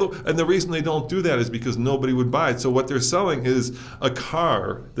go all the way. And the reason they don't do that is because nobody would buy it. So what they're selling is a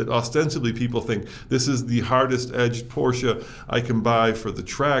car that ostensibly people think, this is the hardest edged Porsche I can buy for the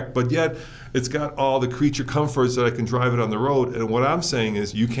track, but yet it's got all the creature comforts that I can drive it on the road. And what I'm saying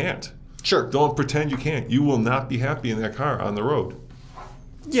is, you can't. Sure. Don't pretend you can't. You will not be happy in that car on the road.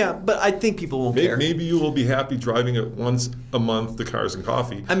 Yeah, but I think people won't care. Maybe you will be happy driving it once a month to Cars and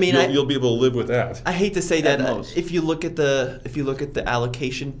Coffee. I mean, you'll be able to live with that. I hate to say that if you look at the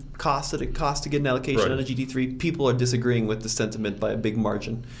allocation cost that it costs to get an allocation on a GT3, people are disagreeing with the sentiment by a big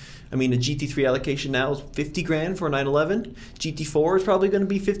margin. I mean, a GT3 allocation now is $50,000 for a 911. GT4 is probably going to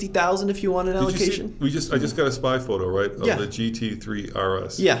be $50,000 if you want an allocation. I just got a spy photo, right, of the GT3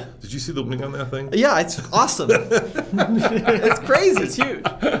 RS. Yeah. Did you see the wing on that thing? Yeah, it's awesome. It's crazy. It's huge.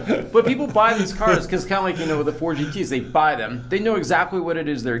 But people buy these cars because kind of like, with the 4 GTs, they buy them. They know exactly what it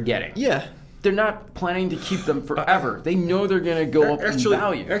is they're getting. Yeah. They're not planning to keep them forever. They know they're going to go up in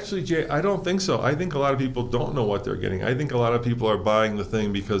value. Actually, Jay, I don't think so. I think a lot of people don't know what they're getting. I think a lot of people are buying the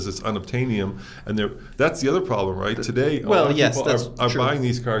thing because it's unobtainium, and that's the other problem, right? Today, a lot of people are buying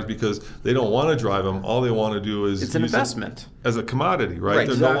these cars because they don't want to drive them. All they want to do is it's an investment as a commodity, right?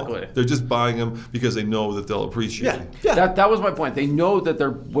 Exactly. They're just buying them because they know that they'll appreciate it. Yeah. That was my point. They know that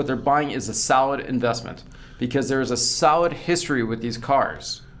what they're buying is a solid investment because there is a solid history with these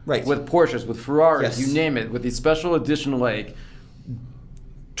cars. Right. With Porsches, with Ferraris, you name it, with these special edition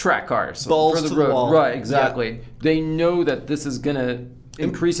track cars. Balls for the to road. the wall. Right, exactly. Yeah. They know that this is going to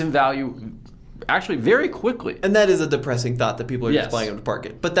increase in value actually very quickly. And that is a depressing thought that people are just buying them to park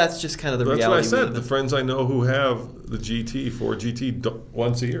it. But that's just kind of the reality. That's what I said. The friends I know who have the GT, Ford GT,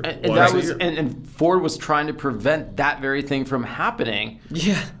 once a year. And Ford was trying to prevent that very thing from happening.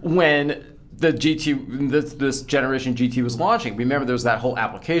 Yeah. When the GT, this generation GT was launching. Remember, there was that whole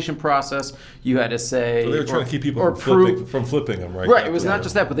application process. You had to say, so they were trying to keep people from flipping them, right? Right. It was not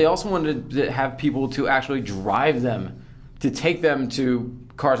just that, but they also wanted to have people to actually drive them, to take them to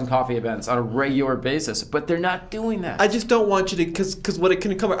Cars and Coffee events on a regular basis. But they're not doing that. I just don't want you to, because what it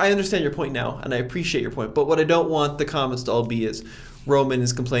can come. I understand your point now, and I appreciate your point. But what I don't want the comments to all be is Roman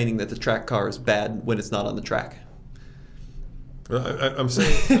is complaining that the track car is bad when it's not on the track. I'm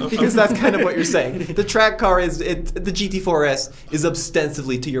saying because that's kind of what you're saying. The track car the GT4S is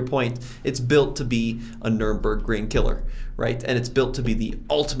ostensibly, to your point, it's built to be a Nürburgring killer, right? And it's built to be the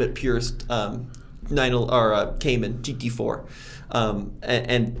ultimate purest Cayman GT4.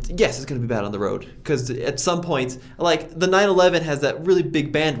 And yes, it's going to be bad on the road because at some point, like the 911 has that really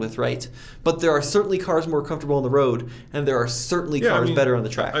big bandwidth, right? But there are certainly cars more comfortable on the road, and there are certainly cars better on the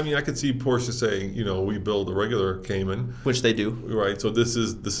track. I mean, I could see Porsche saying, we build a regular Cayman, which they do, right? So this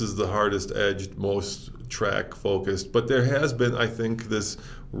is the hardest edged, most track focused. But there has been, I think, this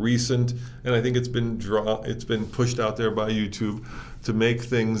recent, and I think it's been pushed out there by YouTube to make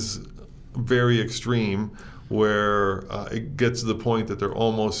things very extreme, where it gets to the point that they're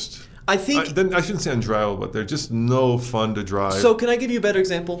almost. I think. Then I shouldn't say undrivable, but they're just no fun to drive. So can I give you a better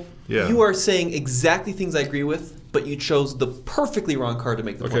example? Yeah. You are saying exactly things I agree with, but you chose the perfectly wrong car to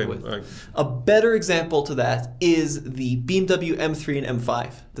make the point with. Right. A better example to that is the BMW M3 and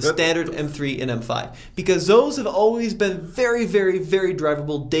M5, the standard M3 and M5, because those have always been very, very, very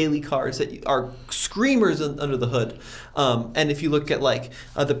drivable daily cars that are screamers under the hood. And if you look at like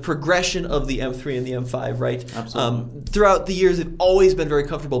the progression of the M3 and the M5, right? Absolutely. Throughout the years, they've always been very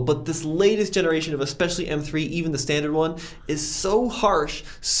comfortable. But this latest generation of especially M3, even the standard one, is so harsh,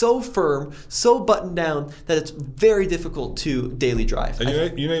 so firm, so buttoned down that it's very difficult to daily drive. And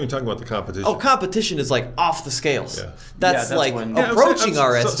you're not even talking about the competition. Oh, competition is like off the scales. Yeah. That's like when- approaching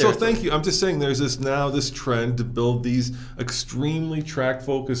RS So territory. thank you. I'm just saying there's this trend to build these extremely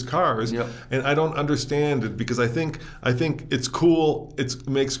track-focused cars, Yep. and I don't understand it because I think it's cool. It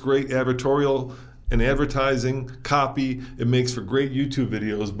makes great advertorial and advertising copy. It makes for great YouTube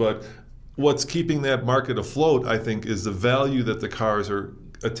videos, but what's keeping that market afloat, I think, is the value that the cars are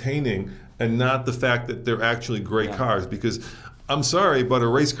attaining and not the fact that they're actually great cars. Because I'm sorry, but a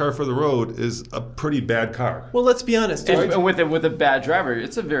race car for the road is a pretty bad car. Well, let's be honest. Right? And with a bad driver,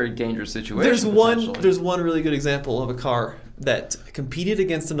 it's a very dangerous situation. There's one really good example of a car that competed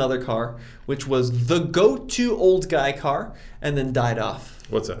against another car, which was the go-to old guy car, and then died off.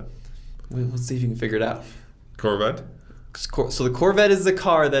 What's that? Let's see if you can figure it out. Corvette? So the Corvette is the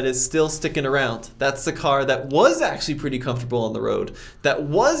car that is still sticking around. That's the car that was actually pretty comfortable on the road, that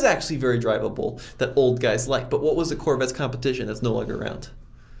was actually very drivable, that old guys like. But what was the Corvette's competition that's no longer around?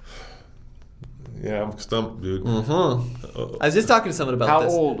 Yeah, I'm stumped, dude. I was just talking to someone about How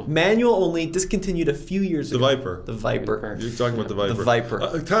this. old? Manual only, discontinued a few years The ago. Viper. The Viper. You're talking about the Viper. The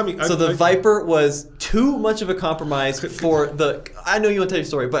Viper. Tommy, So the Viper was too much of a compromise for the. I know you want to tell your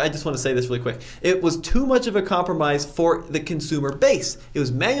story, but I just want to say this really quick. It was too much of a compromise for the consumer base. It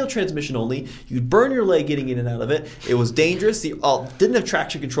was manual transmission only. You'd burn your leg getting in and out of it. It was dangerous. Didn't have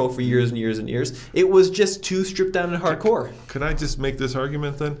traction control for years and years and years. It was just too stripped down and hardcore. Could I just make this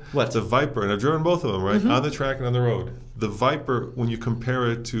argument then? What? The Viper, and I've driven both of them, right? On the track and on the road. The Viper, when you compare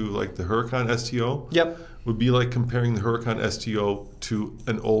it to like the Huracan STO, Yep. would be like comparing the Huracan STO to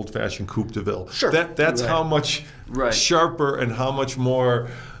an old-fashioned Coupe de Ville. Sure. That's how much sharper and how much more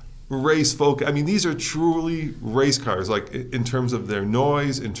race focus. I mean, these are truly race cars, like in terms of their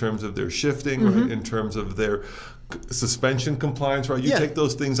noise, in terms of their shifting, right? In terms of their suspension compliance, right? You take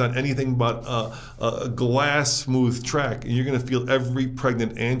those things on anything but a glass smooth track, and you're going to feel every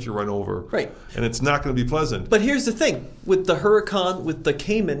pregnant ant you run over. Right. And it's not going to be pleasant. But here's the thing. With the Huracan, with the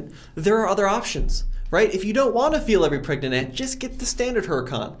Cayman, there are other options. Right? If you don't want to feel every pregnant ant, just get the standard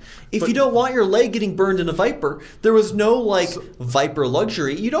Huracan. If you don't want your leg getting burned in a Viper, there was no Viper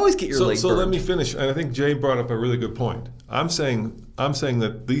luxury. You'd always get your leg burned. So let me finish. And I think Jay brought up a really good point. I'm saying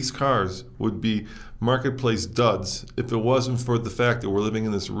that these cars would be marketplace duds if it wasn't for the fact that we're living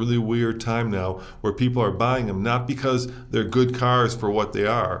in this really weird time now where people are buying them not because they're good cars for what they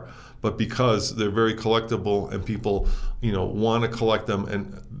are, but because they're very collectible and people, want to collect them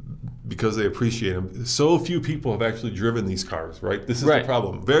and because they appreciate them. So few people have actually driven these cars, right? This is the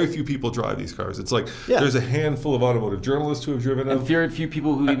problem. Very few people drive these cars. It's like there's a handful of automotive journalists who have driven them. And very few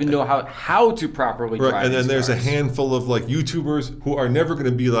people who even know how to proproperly drive and then these there's cars. a handful of YouTubers who are never going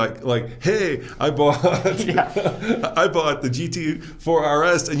to be like, hey, I bought I bought the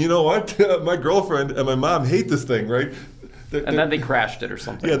GT4 RS, and you know what? My girlfriend and my mom hate this thing, right? And then they crashed it or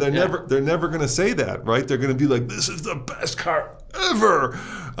something. Yeah, they're never going to say that, right? They're going to be like, this is the best car ever,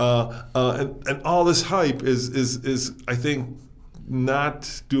 and all this hype is I think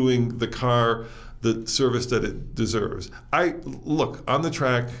not doing the car the service that it deserves. Look on the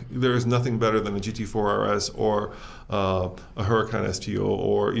track. There is nothing better than a GT4 RS or a Huracan STO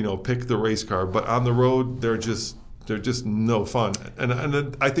or pick the race car. But on the road, they're just no fun.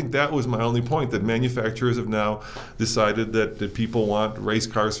 And I think that was my only point, that manufacturers have now decided that people want race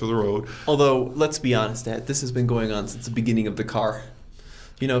cars for the road. Although, let's be honest, Dad, this has been going on since the beginning of the car.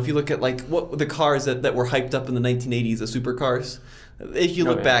 If you look at what the cars that were hyped up in the 1980s, the supercars, if you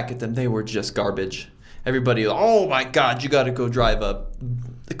look back at them, they were just garbage. Everybody, oh my God, you got to go drive a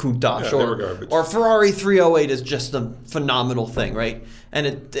Countach or Ferrari 308 is just a phenomenal thing, right?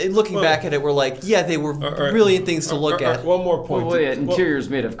 And looking back at it, we're like, they were brilliant things to look at. One more point. Well, interior's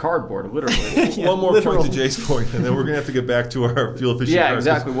made of cardboard, literally. One more point to Jay's point, and then we're going to have to get back to our fuel efficiency. Yeah,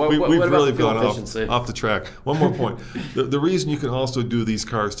 exactly. We've really gone off the track. One more point. The reason you can also do these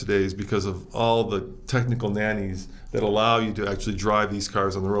cars today is because of all the technical nannies that allow you to actually drive these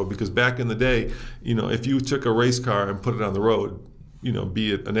cars on the road. Because back in the day, if you took a race car and put it on the road,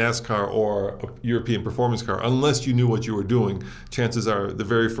 be it a NASCAR or a European performance car, unless you knew what you were doing, chances are the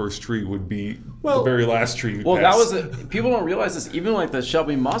very first tree would be the very last tree you passed. People don't realize this. Even like the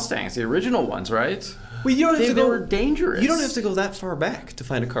Shelby Mustangs, the original ones, right? Well, you don't have to go. They were dangerous. You don't have to go that far back to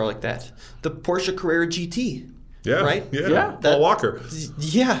find a car like that. The Porsche Carrera GT. Yeah. Right? Yeah. Paul Walker.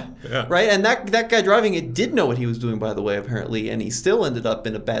 Yeah. Right? And that guy driving it did know what he was doing, by the way, apparently, and he still ended up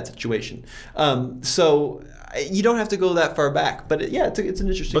in a bad situation. So you don't have to go that far back. But it's an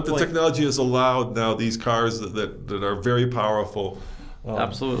interesting point. But the technology has allowed now these cars that are very powerful,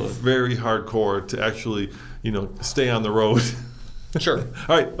 absolutely, very hardcore, to actually, stay on the road. Sure.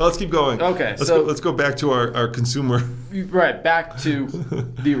 All right, well, let's keep going. Okay, let's go back to our consumer. Right, back to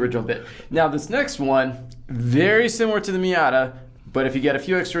the original bit. Now, this next one, very similar to the Miata, but if you get a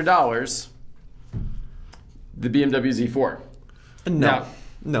few extra dollars, the BMW Z4.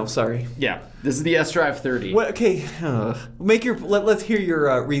 No, sorry. Yeah, this is the S-Drive 30. What, okay, let's hear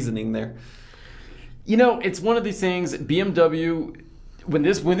your reasoning there. It's one of these things. BMW. When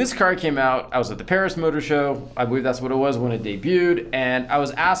this car came out, I was at the Paris Motor Show. I believe that's what it was when it debuted, and I was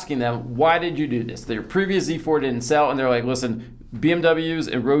asking them, why did you do this? Their previous Z4 didn't sell, and they're like, listen, BMWs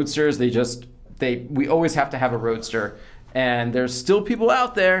and Roadsters, we always have to have a Roadster, and there's still people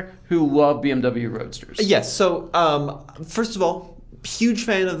out there who love BMW Roadsters. Yes. So first of all, huge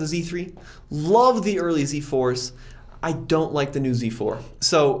fan of the Z3. Love the early Z4s. I don't like the new Z4.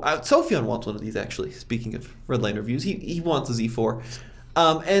 So Sophion wants one of these, actually. Speaking of Redline reviews, he wants a Z4.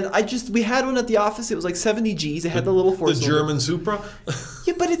 And we had one at the office. It was like 70 Gs. It had the little four-cylinder. The German Supra?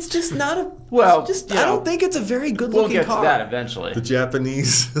 Yeah, but it's just not a... Well, I don't think it's a very good-looking car. We'll get to that eventually. The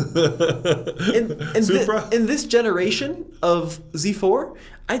Japanese Supra? In this generation of Z4,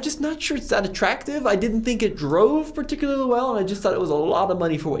 I'm just not sure it's that attractive. I didn't think it drove particularly well, and I just thought it was a lot of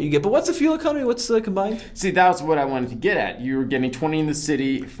money for what you get. But what's the fuel economy? What's the combined? See, that was what I wanted to get at. You were getting 20 in the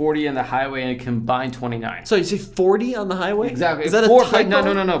city, 40 in the highway, and a combined 29. So you say 40 on the highway? Exactly. Is that a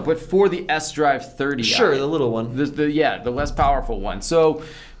typo? No. But for the S-Drive 30. Sure, the little one. The less powerful one. So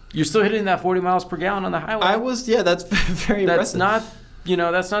you're still hitting that 40 miles per gallon on the highway. That's very impressive.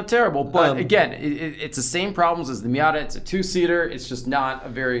 That's not terrible. But again, it's the same problems as the Miata. It's a two-seater. It's just not a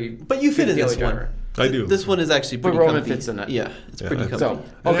very. But you fit in this one. I do. This one is actually pretty Roman comfy. fits in it. Yeah, it's pretty comfy. So,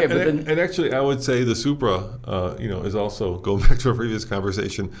 okay, and actually, I would say the Supra, is also, going back to our previous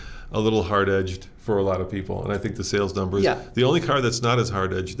conversation, a little hard-edged for a lot of people. And I think the sales numbers. Yeah. The only car that's not as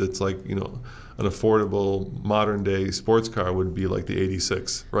hard-edged, that's like, an affordable modern-day sports car would be like the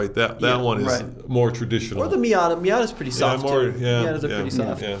 86, right? That one is more traditional. Or the Miata. Miata's pretty soft too. Miatas are pretty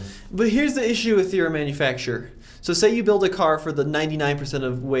soft. Yeah. But here's the issue with your manufacturer. So say you build a car for the 99%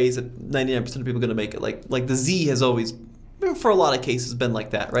 of ways that 99% of people are going to make it. Like the Z has always, for a lot of cases, been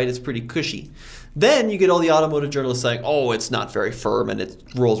like that, right? It's pretty cushy. Then you get all the automotive journalists saying, "Oh, it's not very firm and it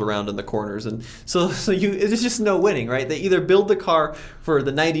rolls around in the corners," and so it's just no winning, right? They either build the car for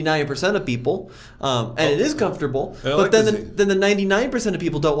the 99% of people, and it is comfortable, but then the 99% of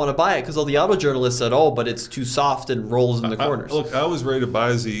people don't want to buy it because all the auto journalists said, "Oh, but it's too soft and rolls in the corners." Look, I was ready to buy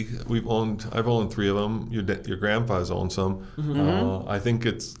a Z. I've owned 3 of them. Your grandpa's owned some. Mm-hmm. I think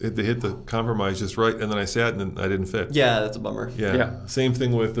they hit the compromise just right, and then I sat and I didn't fit. Yeah, that's a bummer. Yeah. Same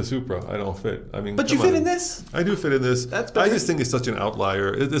thing with the Supra. I don't fit. But you fit in this? I do fit in this. That's better. I just think it's such an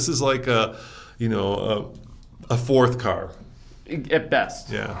outlier. This is like a fourth car. At best.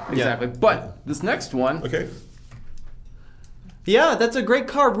 Yeah. Exactly. But this next one. Okay. Yeah, that's a great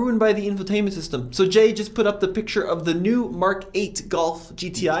car ruined by the infotainment system. So Jay just put up the picture of the new Mark 8 Golf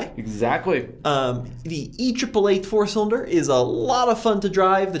GTI. Exactly. The E888 4-cylinder is a lot of fun to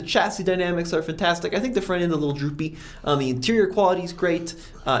drive. The chassis dynamics are fantastic. I think the front end is a little droopy. The interior quality is great.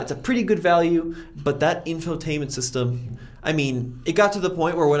 It's a pretty good value. But that infotainment system, it got to the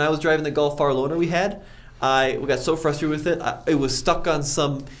point where when I was driving the Golf R loaner we got so frustrated with it. It was stuck on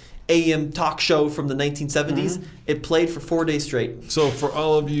some AM talk show from the 1970s. Mm-hmm. It played for 4 days straight. So for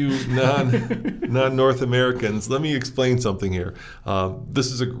all of you non-North Americans, let me explain something here.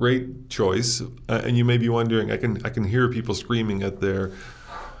 This is a great choice, and you may be wondering, I can hear people screaming at their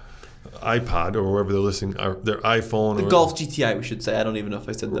iPod or wherever they're listening, their iPhone. The Golf GTI, we should say. I don't even know if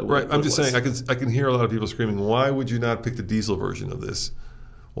I said that. Right. I'm just saying, I can hear a lot of people screaming, why would you not pick the diesel version of this?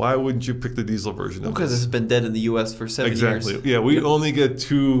 Why wouldn't you pick the diesel version of this? Because it's been dead in the U.S. for 7 years. Exactly. Yeah, we only get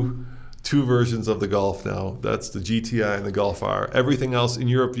two versions of the Golf now. That's the GTI and the Golf R. Everything else in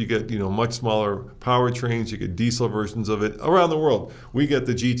Europe, you get much smaller powertrains. You get diesel versions of it. Around the world, we get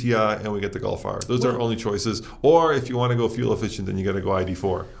the GTI and we get the Golf R. Those are our only choices. Or if you want to go fuel efficient, then you got to go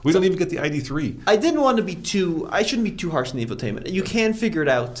ID4. Don't even get the ID3. I shouldn't be too harsh on the infotainment. You can figure it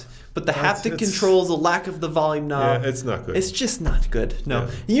out. but the haptic controls, the lack of the volume knob. Yeah, it's not good. It's just not good. No.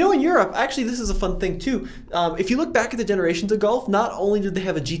 Yeah. In Europe, actually, this is a fun thing too. If you look back at the generations of Golf, not only did they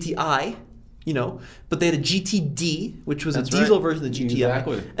have a GTI, but they had a GTD, which was a diesel version of the GTI.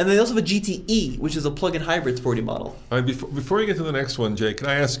 Exactly. And they also have a GTE, which is a plug-in hybrid sporty model. All right, before you get to the next one, Jay, can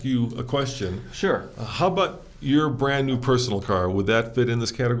I ask you a question? Sure. How about your brand new personal car? Would that fit in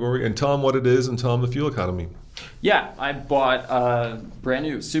this category? And tell them what it is and tell them the fuel economy. Yeah, I bought a brand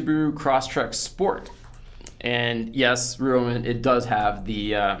new Subaru Crosstrek Sport. And yes, Roman, it does have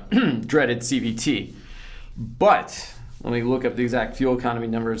the dreaded CVT. But let me look up the exact fuel economy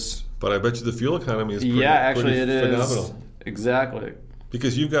numbers. But I bet you the fuel economy is pretty, actually pretty it phenomenal. is. Exactly.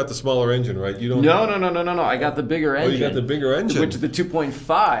 Because you've got the smaller engine, right? You don't. No. I got the bigger engine. Oh, you got the bigger engine. Which is the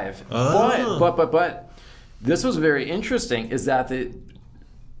 2.5. Ah. But this was very interesting. Is that the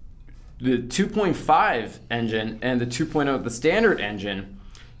 2.5 engine and the 2.0, the standard engine,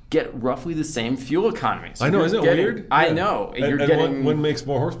 get roughly the same fuel economy. So I know, isn't it weird? I know. And, You're getting one makes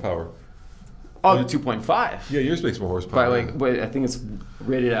more horsepower. Oh, the 2.5. Yeah, yours makes more horsepower. I think it's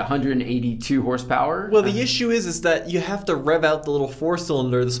rated at 182 horsepower. Well, the issue is that you have to rev out the little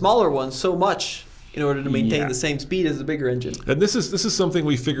four-cylinder, the smaller one, so much in order to maintain the same speed as the bigger engine. And this is something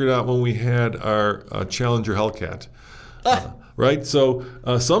we figured out when we had our Challenger Hellcat. Right? So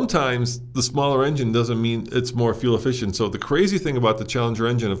sometimes the smaller engine doesn't mean it's more fuel efficient. So the crazy thing about the Challenger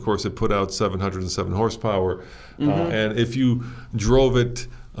engine, of course, it put out 707 horsepower. And if you drove it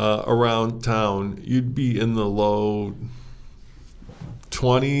around town, you'd be in the low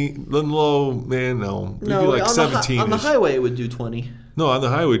 20, you'd be like 17. On the highway, it would do 20. No, on the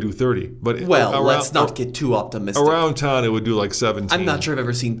highway, do 30. But let's not get too optimistic. Around town, it would do like 17. I'm not sure I've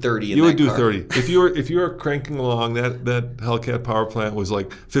ever seen 30 in you that would do car. 30. If you were cranking along, that Hellcat power plant was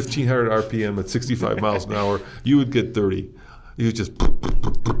like 1,500 RPM at 65 miles an hour, you would get 30. You would just...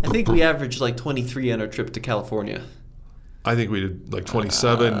 I think we averaged like 23 on our trip to California. I think we did like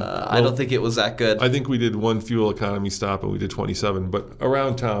 27. I don't think it was that good. I think we did one fuel economy stop and we did 27. But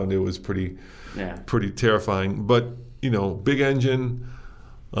around town, it was pretty terrifying. But, big engine,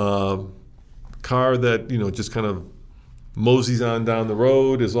 car that, just kind of moseys on down the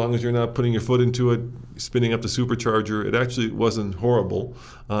road as long as you're not putting your foot into it, spinning up the supercharger. It actually wasn't horrible.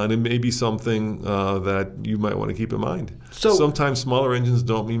 And it may be something that you might want to keep in mind. So sometimes smaller engines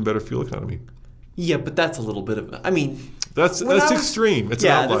don't mean better fuel economy. Yeah, but that's a little bit of that's extreme. It's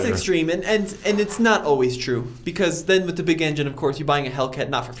an outlier. That's extreme, and it's not always true, because then with the big engine, of course, you're buying a Hellcat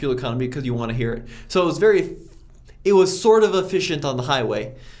not for fuel economy because you want to hear it. So it was sort of efficient on the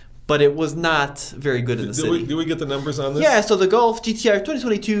highway, but it was not very good in the city. Did we get the numbers on this? Yeah, so the Golf GTI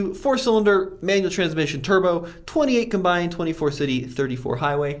 2022, 4-cylinder, manual transmission, turbo, 28 combined, 24 city, 34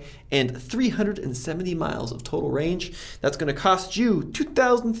 highway, and 370 miles of total range. That's going to cost you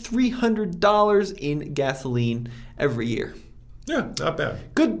 $2,300 in gasoline every year. Yeah, not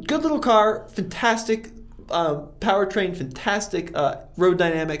bad. Good little car, fantastic powertrain, fantastic road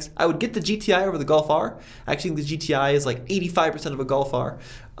dynamics. I would get the GTI over the Golf R. I actually think the GTI is like 85% of a Golf R,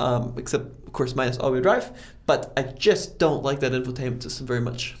 except, of course, minus all-wheel drive. But I just don't like that infotainment system very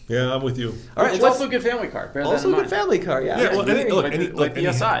much. Yeah, I'm with you. All right, it's also a good family car. Bear also a good family car, yeah. Yeah, well, like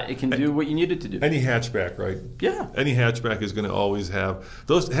the SI, it can do what you need it to do. Any hatchback, right? Yeah. Any hatchback is going to always have...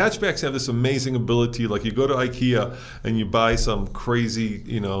 Those hatchbacks have this amazing ability, like you go to IKEA and you buy some crazy,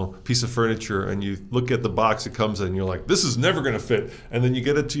 piece of furniture and you look at the box it comes in and you're like, this is never going to fit. And then you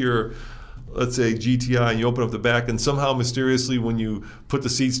get it to your... let's say GTI, and you open up the back, and somehow mysteriously when you put the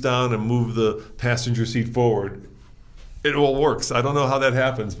seats down and move the passenger seat forward, it all works. I don't know how that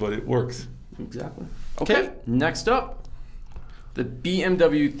happens, but it works. Exactly. Okay, next up, the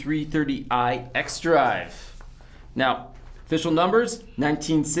BMW 330i X-Drive. Now, official numbers,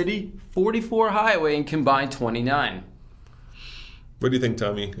 19 city, 44 highway, and combined 29. What do you think,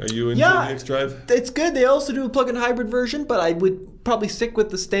 Tommy? Are you into the X-Drive? It's good. They also do a plug-in hybrid version, but I would probably stick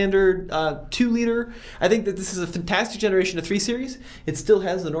with the standard 2-liter. I think that this is a fantastic generation of 3 Series. It still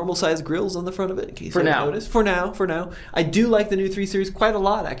has the normal size grills on the front of it, in case you haven't noticed. For now. I do like the new 3 Series quite a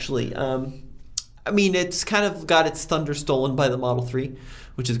lot, actually. It's kind of got its thunder stolen by the Model 3,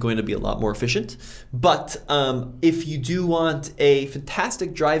 which is going to be a lot more efficient. But if you do want a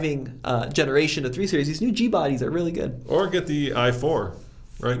fantastic driving generation of 3 Series, these new G-bodies are really good. Or get the i4,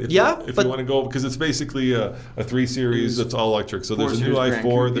 right? If you want to go, because it's basically a 3 Series that's all electric. So there's a new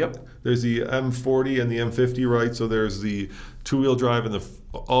i4, there's the M40 and the M50, right? So there's the 2-wheel drive and the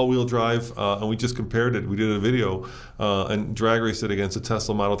all-wheel drive, and we just compared it. We did a video and drag raced it against the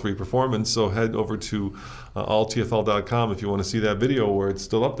Tesla Model 3 Performance. So head over to alltfl.com if you want to see that video where it's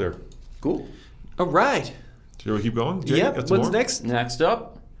still up there. Cool. All right. Shall we keep going? Jay, Yep. What's next? Next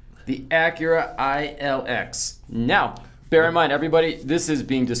up, the Acura ILX. Now, bear in mind, everybody, this is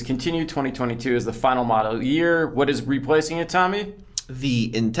being discontinued. 2022 is the final model year. What is replacing it, Tommy? The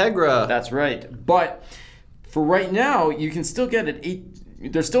Integra. That's right. But for right now, you can still get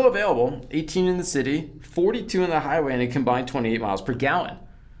it. They're still available. 18 in the city, 42 in the highway, and a combined 28 miles per gallon.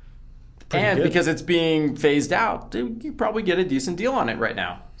 And good. because it's being phased out, you probably get a decent deal on it right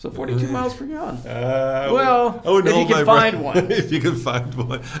now. So 42 miles per gallon. Well, if you can find one. If you can find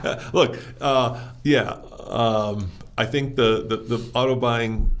one. Look, I think the auto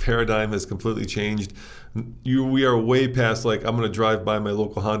buying paradigm has completely changed. We are way past like, I'm going to drive by my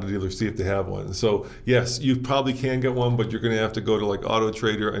local Honda dealer, see if they have one. So yes, you probably can get one, but you're going to have to go to like Auto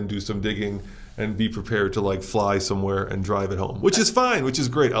Trader and do some digging and be prepared to like fly somewhere and drive it home, which is fine, which is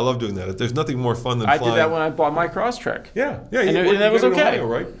great. I love doing that. There's nothing more fun than flying. I did that when I bought my Crosstrek. Yeah. And that was okay. Ohio,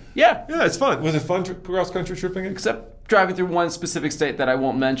 right? Yeah. Yeah, it's fun. Was it fun cross-country tripping? Except driving through one specific state that I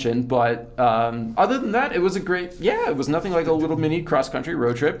won't mention. But other than that, it was it was nothing like a little mini cross-country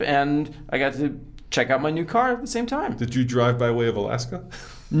road trip. And I got to check out my new car at the same time. Did you drive by way of Alaska?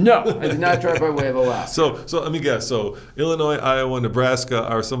 No, I did not drive by way of Alaska. So let me guess. So Illinois, Iowa, Nebraska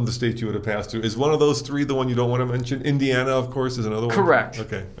are some of the states you would have passed through. Is one of those three the one you don't want to mention? Indiana, of course, is another one? Correct.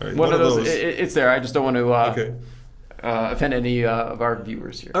 Okay. All right. One of those. It's there. I just don't want to Okay. offend any of our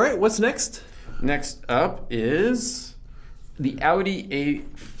viewers here. All right, what's next? Next up is the Audi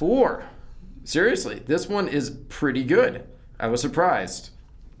A4. Seriously, this one is pretty good. I was surprised.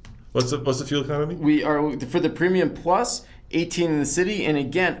 What's the fuel economy? We are for the Premium Plus, 18 in the city, and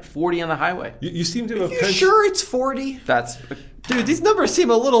again 40 on the highway. You seem to have a You penchant. sure it's 40? That's Dude, these numbers seem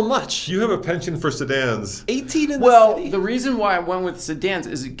a little much. You have a penchant for sedans. 18 in the well. city. The reason why I went with sedans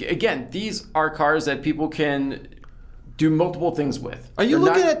is again these are cars that people can do multiple things with. Are you They're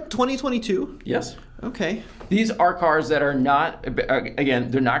looking not- at 2022? Yes. Okay. These are cars that are not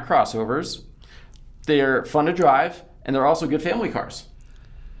again they're not crossovers. They're fun to drive, and they're also good family cars.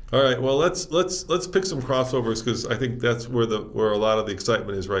 All right. Well, let's pick some crossovers because I think that's where a lot of the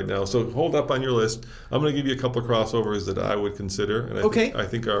excitement is right now. So hold up on your list. I'm going to give you a couple of crossovers that I would consider, and I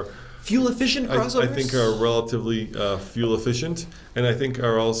think are Fuel efficient crossovers? I think are relatively fuel efficient, and I think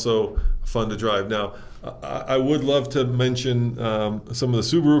are also fun to drive. Now, I would love to mention some of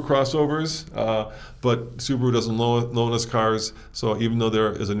the Subaru crossovers, but Subaru doesn't loan us cars. So even though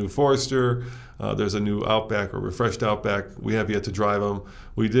there is a new Forester, there's a new Outback or refreshed Outback, we have yet to drive them.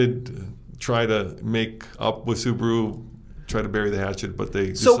 We did try to make up with Subaru, try to bury the hatchet, but they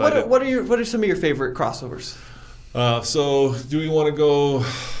decided. So what are some of your favorite crossovers? So do we want to go?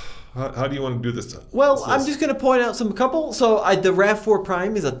 How do you want to do this? Well, I'm just going to point out a couple. So the RAV4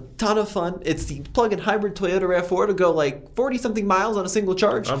 Prime is a ton of fun. It's the plug-in hybrid Toyota RAV4 to go like 40-something miles on a single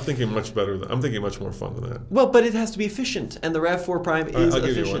charge. I'm thinking much better. I'm thinking much more fun than that. Well, but it has to be efficient, and the RAV4 Prime is I'll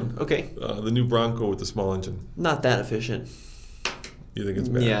give you efficient. one. Okay. The new Bronco with the small engine. Not that efficient. You think it's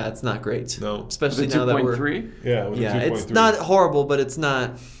bad? Yeah, it's not great. No. Especially The now that we're 2.3. Yeah, with yeah, the 2.3. it's not horrible, but it's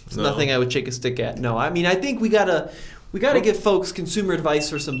not. It's No. nothing I would shake a stick at. No, I mean I think we gotta give folks consumer advice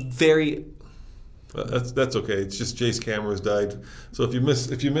for some very. That's okay. It's just Jay's camera's died. So if you miss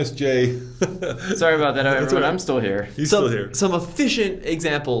Jay, Sorry about that, everyone. all right. I'm still here. he's still here. Some efficient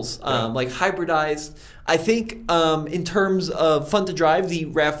examples, like hybridized. I think in terms of fun to drive, the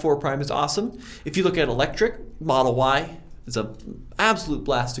RAV4 Prime is awesome. If you look at electric, Model Y is an absolute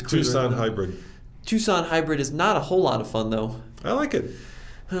blast to cruise Tucson around. hybrid. Tucson hybrid is not a whole lot of fun though. I like it.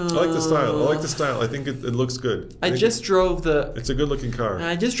 I like the style. I think it looks good. I just drove the. It's a good looking car.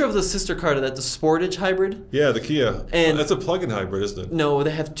 I just drove the sister car to that, the Sportage hybrid. Yeah, the Kia. And- That's a plug-in hybrid, isn't it? No,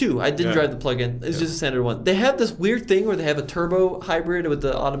 they have two. I didn't Yeah. drive the plug-in. It's just a standard one. They have this weird thing where they have a turbo hybrid with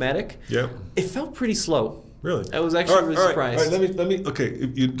the automatic. Yeah. It felt pretty slow. Really? I was actually really surprised. All right, let me. Okay,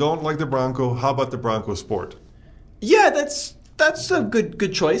 if you don't like the Bronco, how about the Bronco Sport? Yeah, that's a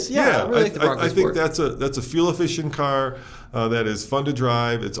good choice. Yeah, I really like the Bronco I think Sport. that's a fuel efficient car that is fun to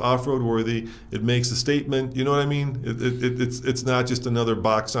drive. It's off road worthy. It makes a statement. You know what I mean? It's not just another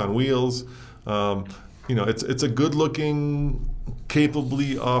box on wheels. It's a good looking,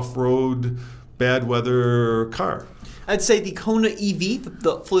 capably off road, bad weather car. I'd say the Kona EV,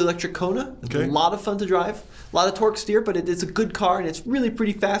 the fully electric Kona, Okay. a lot of fun to drive. A lot of torque steer, but it's a good car and it's really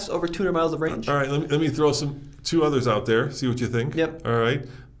pretty fast, over 200 miles of range. All right, let me throw two others out there. See what you think. Yep. All right.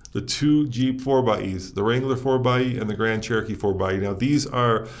 The two Jeep 4xEs, the Wrangler 4xE and the Grand Cherokee 4xE. Now, these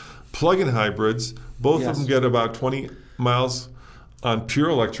are plug-in hybrids. Both of them get about 20 miles on pure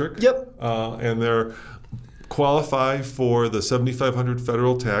electric. Yep. And they're qualify for the $7,500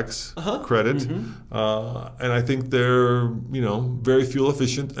 federal tax credit. Mm-hmm. And I think they're, very fuel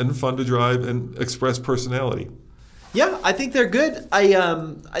efficient and fun to drive and express personality. Yeah, I think they're good.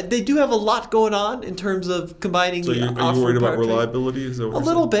 They do have a lot going on in terms of combining. So are you worried about reliability? Is that what a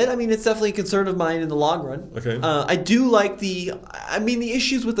little bit. I mean, it's definitely a concern of mine in the long run. Okay. I do like the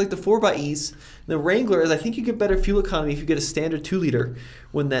issues with like the 4xEs, the Wrangler is I think you get better fuel economy if you get a standard 2-liter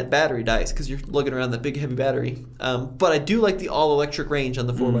when that battery dies because you're lugging around that big heavy battery. But I do like the all-electric range on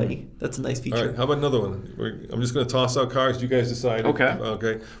the 4xE. That's a nice feature. All right. How about another one? I'm just going to toss out cars. You guys decide. Okay.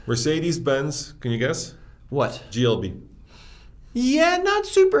 Okay. Mercedes-Benz. Can you guess? What? GLB. Yeah, not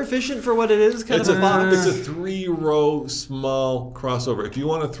super efficient for what it is. Kind of a box. It's a 3-row small crossover. If you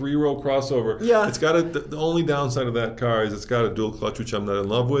want a 3-row crossover, yeah. It's got the only downside of that car is it's got a dual clutch, which I'm not in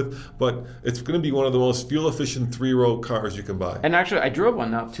love with, but it's going to be one of the most fuel efficient 3-row cars you can buy. And actually, I drove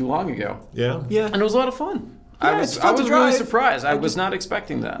one not too long ago. Yeah? Yeah. And it was a lot of fun. Yeah, I was really surprised. I was not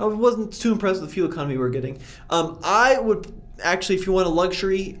expecting that. I wasn't too impressed with the fuel economy we were getting. I would actually, if you want a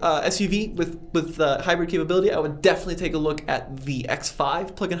luxury SUV with hybrid capability, I would definitely take a look at the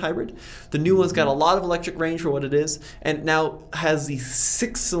X5 plug-in hybrid. The new one's got a lot of electric range for what it is, and now has the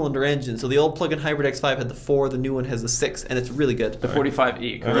 6-cylinder engine. So the old plug-in hybrid X5 had the 4, the new one has the 6, and it's really good. The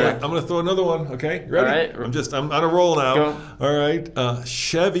 45E. All right. I'm going to throw another one. Okay, you ready? All right. I'm on a roll now. Go. All right.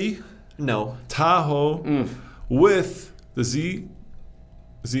 Chevy No. Tahoe with the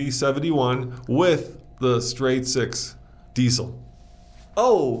Z71 with the straight 6 diesel.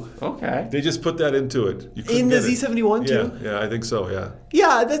 Oh. Okay. They just put that into it. You In the get it. Z71 too? Yeah, I think so, yeah.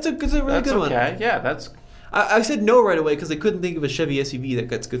 Yeah, that's a really good one. Okay. Yeah, that's... I said no right away because I couldn't think of a Chevy SUV that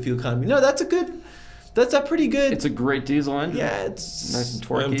gets good fuel economy. No, that's a pretty good. It's a great diesel engine. Yeah, it's nice and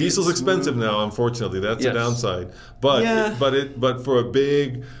torquey. Diesel's expensive now, unfortunately. That's the downside. But Yeah. but for a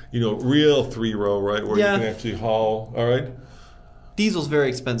big, real 3-row, right, where Yeah. you can actually haul, all right? Diesel's very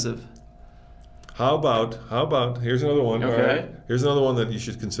expensive. How about here's another one. Okay. All right. Here's another one that you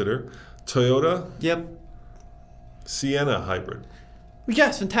should consider. Toyota Yep. Sienna hybrid. Yeah,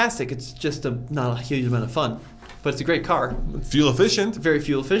 it's fantastic. It's just not a huge amount of fun, but it's a great car. Fuel efficient. Very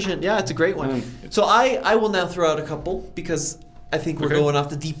fuel efficient. Yeah, it's a great one. So I will now throw out a couple because I think we're going off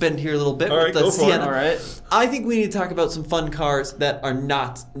the deep end here a little bit All with right, the go for it. Sienna. All right. I think we need to talk about some fun cars that are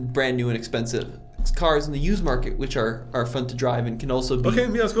not brand new and expensive. It's cars in the used market which are fun to drive and can also be. Okay,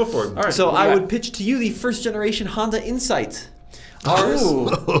 yeah, let's go for it. All right. So what do you I got? would pitch to you the first generation Honda Insight. Ooh.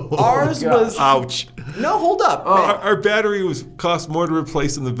 Ours was. Ouch. No, hold up. Our battery cost more to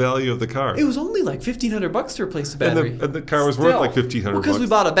replace than the value of the car. It was only like $1,500 to replace the battery. And the car was worth like $1,500. Because we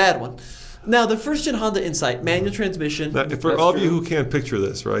bought a bad one. Now, the first gen Honda Insight, manual transmission. Now, for all of you who can't picture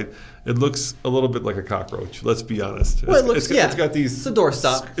this, right? It looks a little bit like a cockroach. Let's be honest. Well, it looks, it's got these. It's a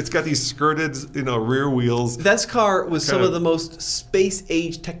doorstop. It's got these skirted, rear wheels. This car was some of the most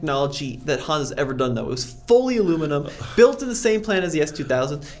space-age technology that Honda's ever done, though. It was fully aluminum, built in the same plant as the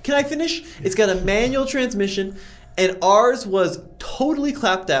S2000. Can I finish? It's got a manual transmission, and ours was totally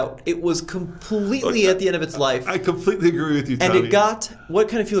clapped out. It was completely at the end of its life. I completely agree with you, Tommy. And it got, what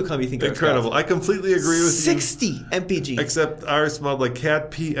kind of fuel economy do you think incredible. it got? I completely agree with 60 you. 60 mpg. Except ours smelled like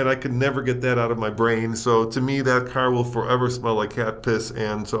cat pee, and I could never get that out of my brain. So to me, that car will forever smell like cat piss,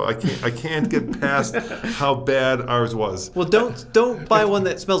 and so I can't get past how bad ours was. Well, don't buy one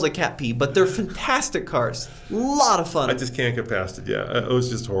that smells like cat pee, but they're fantastic cars. A lot of fun. I just can't get past it. Yeah, it was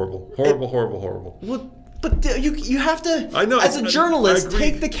just horrible. Horrible. Well, but you have to, I know, as a journalist, I agree.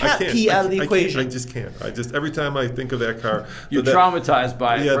 take the cat pee out of the equation. I just can't. Every time I think of that car, You're traumatized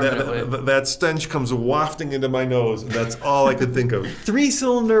by it. Yeah, permanently. that stench comes wafting into my nose, and that's all I could think of.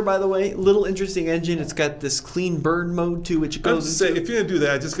 3-cylinder, by the way, little interesting engine. It's got this clean burn mode too, which it I would goes say into. if you're gonna do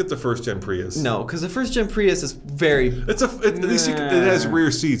that, just get the first gen Prius. No, because the first gen Prius is very, At least it has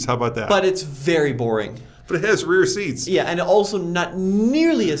rear seats. How about that? but it's very boring. But it has rear seats. Yeah, and also not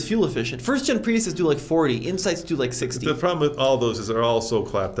nearly as fuel efficient. First gen Priuses do like 40, Insights do like 60. The problem with all those is they're all so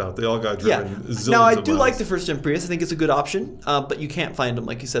clapped out. They all got driven zillions Now I of do miles. like the first gen Prius. I think it's a good option, but you can't find them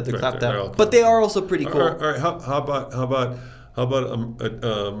like you said. They're clapped they're all out, but they are also pretty cool. All right. How about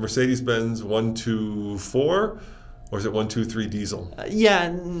a Mercedes-Benz 124, or is it 123 diesel?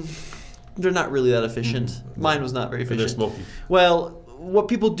 They're not really that efficient. Mine was not very efficient. And they're smoky. Well, what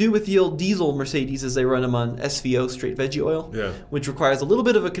people do with the old diesel Mercedes is they run them on SVO, straight veggie oil, which requires a little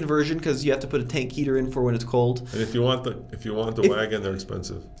bit of a conversion because you have to put a tank heater in for when it's cold. And if you want the wagon, they're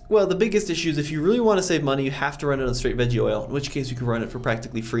expensive. Well, the biggest issue is if you really want to save money, you have to run it on straight veggie oil, in which case you can run it for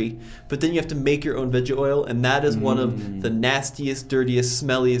practically free. But then you have to make your own veggie oil, and that is one of the nastiest, dirtiest,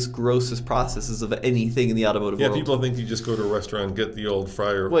 smelliest, grossest processes of anything in the automotive world. Yeah, people think you just go to a restaurant and get the old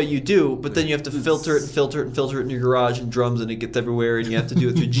fryer. Well, you do, but then you have to filter it in your garage and drums, and it gets everywhere, and you have to do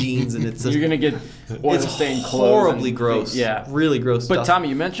it through jeans, and it's you're gonna get oil-stained clothes. Horribly gross. Yeah, really gross But stuff. Tommy,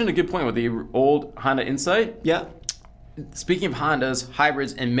 you mentioned a good point with the old Honda Insight. Yeah. speaking of Hondas,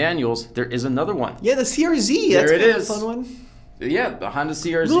 hybrids, and manuals, there is another one. Yeah, the CRZ. That's There it kind of a is. fun one. Yeah, the Honda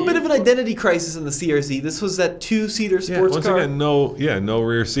CRZ. A little bit of an identity crisis in the CRZ. This was that 2-seater sports once car. again, no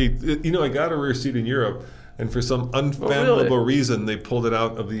rear seat. I got a rear seat in Europe, and for some unfathomable reason, they pulled it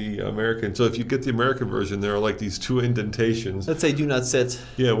out of the American. So if you get the American version, there are like these 2 indentations. Let's say do not sit.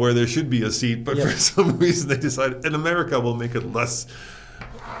 Yeah, where there should be a seat, but for some reason they decided in America we'll make it less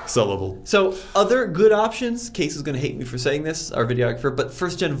sellable. So other good options, Case is going to hate me for saying this, our videographer, but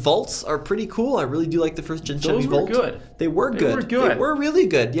first-gen Volts are pretty cool. I really do like the first-gen Chevy Volt. Those were good. They were good. They were good. They were really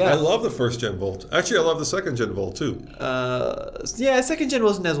good, yeah. I love the first-gen Volt. Actually, I love the second-gen Volt, too. Yeah, second-gen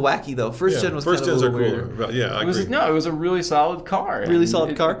wasn't as wacky, though. First-gen was first kind of a gens little are weirder. cooler. Yeah, I It was, agree. no, it was a really solid car. Really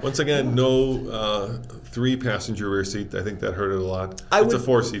solid car. Once again, no 3-passenger rear seat. I think that hurt it a lot. I It's a would-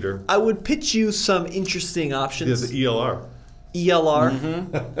 4-seater. I would pitch you some interesting It options. has the ELR,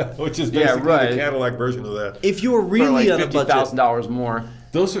 ELR. which is basically right. the Cadillac version of that. If you were For really like on a budget. $50,000 more.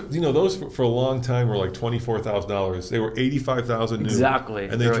 Those are, those for a long time were like $24,000. They were $85,000 new. Exactly.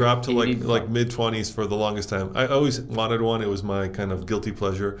 And they They're dropped to like like 80. mid-20s for the longest time. I always wanted one. It was my kind of guilty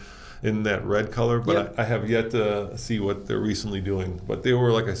pleasure in that red color, but Yep. I have yet to see what they're recently doing. But they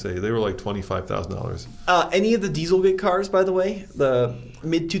were, like I say, they were like $25,000. Any of the Dieselgate cars, by the way, the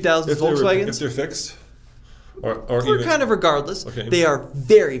mid-2000s If Volkswagens, they're fixed, or or even, kind of regardless, Okay. they are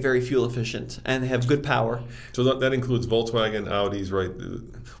very, very fuel efficient and they have good power. so that includes Volkswagen, Audis, right?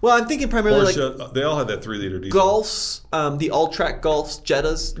 Well, I'm thinking primarily like Porsche, they all have that 3-liter diesel. Golfs, the all-track Golfs,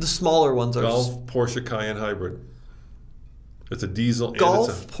 Jettas, the smaller ones are Golf, Porsche Cayenne hybrid. It's a diesel. Golf,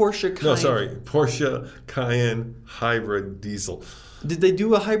 and it's Porsche Cayenne. No, sorry, Porsche Cayenne hybrid diesel. Did they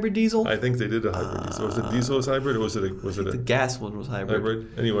do a hybrid diesel? I think they did a hybrid diesel. Was it diesel as hybrid, or was it The a gas one was hybrid.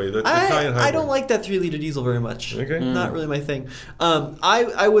 hybrid? Anyway, the Cayenne hybrid. I don't like that 3-liter diesel very much. Okay. Not really my thing.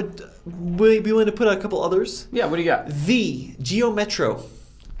 I would be willing to put out a couple others. Yeah, what do you got? The Geo Metro.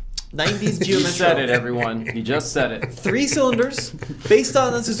 90s Geo You Metro. said it, everyone. You just said it. 3 cylinders, based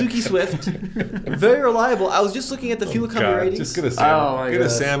on the Suzuki Swift. Very reliable. I was just looking at the fuel economy ratings. Just get a Oh my get a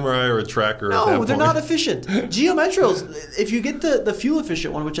God. Samurai or a Tracker. at that No, they're point. not efficient. Geo Metros, if you get the fuel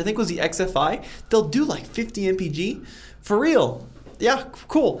efficient one, which I think was the XFI, they'll do like 50 mpg. For real. Yeah,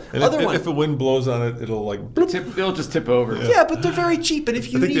 cool. And Other if, one. if a wind blows on it, it'll like. It'll just tip over. Yeah, but they're very cheap. And if I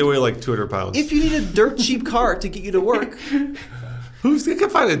you think need they weigh like 200 pounds. if you need a dirt cheap car to get you to work, Who's they can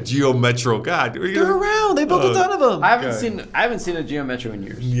find a Geo Metro? God, are you they're gonna- around. They built a ton of them. I haven't Okay. seen a Geo Metro in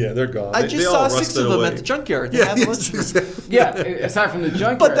years. Yeah, they're gone. I They just all saw 6 rusted of them away. at the junkyard. They Yeah, have yes, lunch. exactly. Yeah, aside from the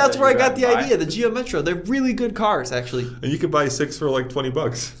junkyard. But that's that where I you got the gotta buy. idea, the Geo Metro. They're really good cars, actually. And you could buy 6 for like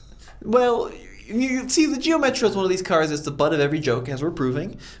 $20. Well, you see, the Geo Metro is one of these cars that's the butt of every joke, as we're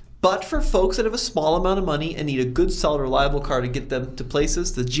proving. But for folks that have a small amount of money and need a good, solid, reliable car to get them to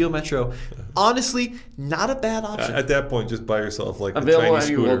places, the Geo Metro, honestly, not a bad option. At that point, just buy yourself like a Available Chinese at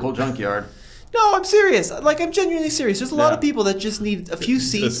your scooter. local junkyard. No, I'm serious. Like, I'm genuinely serious. There's a lot Yeah. of people that just need a few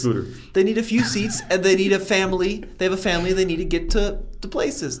seats. scooter. They need a few seats, and they need a family. They have a family. They need to get to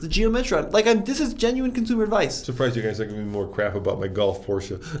places. The Geo Metro. Like, this is genuine consumer advice. Surprised you guys are giving me more crap about my Golf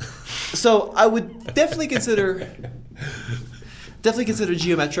Porsche. So I would definitely consider. Definitely consider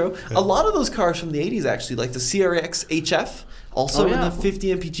Geo Metro. A lot of those cars from the 80s, actually, like the CRX HF, also Oh, yeah. in the 50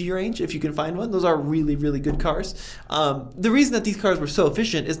 mpg range, if you can find one. Those are really, really good cars. The reason that these cars were so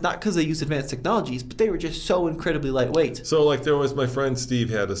efficient is not because they used advanced technologies, but they were just so incredibly lightweight. So like there was my friend Steve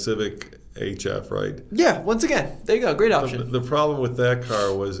had a Civic HF, right? Yeah, once again, there you go. Great option. The problem with that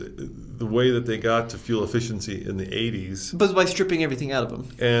car was the way that they got to fuel efficiency in the 80s, But by stripping everything out of them.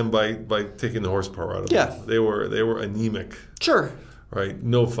 and by taking the horsepower out of Yeah. them. They were anemic, Sure. right?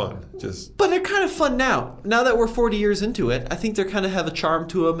 No fun. Just But they're kind of fun now. Now that we're 40 years into it, I think they kind of have a charm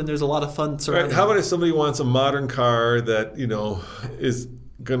to them, and there's a lot of fun surrounding right. How them. about if somebody wants a modern car that is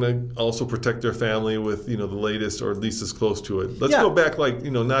gonna also protect their family with the latest or at least as close to it? Let's Yeah. go back like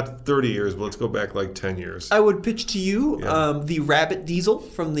not 30 years, but let's go back like 10 years. I would pitch to you Yeah. the Rabbit diesel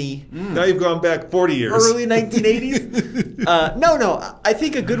from the Now you've gone back 40 years. early 1980s. No. I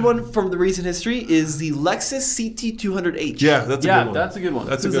think a good one from the recent history is the Lexus CT200H. Yeah, that's a Yeah, good one. that's a good one.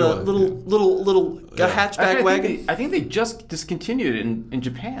 That's a It's good a one. little hatchback Actually, wagon. I think they just discontinued it in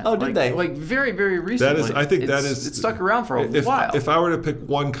Japan. Oh, did they? Like very, very recently. I think that is. It stuck around for a if, while. If I were to pick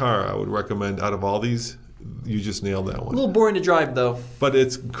one car, I would recommend out of all these, you just nailed that A one. little boring to drive though. But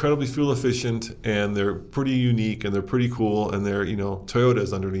it's incredibly fuel efficient, and they're pretty unique, and they're pretty cool, and they're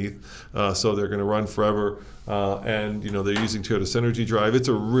Toyotas underneath, so they're going to run forever. And they're using Toyota Synergy Drive. It's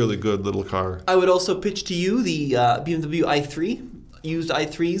a really good little car. I would also pitch to you the BMW i3. used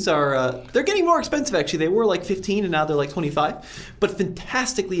i3s are they're getting more expensive actually. They were like 15 and now they're like 25. But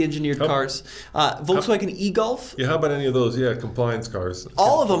fantastically engineered cars. Volkswagen e-Golf. Yeah, how about any of those? Yeah, compliance cars.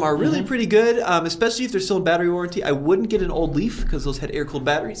 All of them are really pretty good, especially if they're still in battery warranty. I wouldn't get an old Leaf because those had air-cooled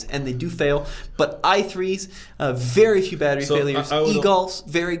batteries and they do fail. But i3s, very few battery failures. E-Golfs,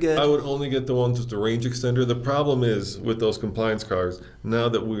 very good. I would only get the ones with the range extender. The problem is with those compliance cars, now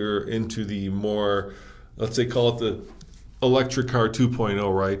that we're into the more, let's say, call it the electric car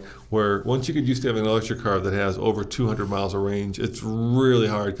 2.0, right? Where once you get used to having an electric car that has over 200 miles of range, it's really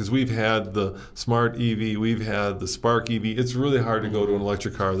hard because we've had the Smart EV, we've had the Spark EV. It's really hard to go to an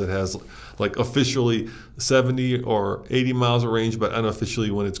electric car that has like officially 70 or 80 miles of range, but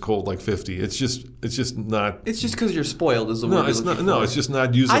unofficially when it's cold like 50. It's just not. It's just because you're spoiled, is the word. No, it's not. No, it's just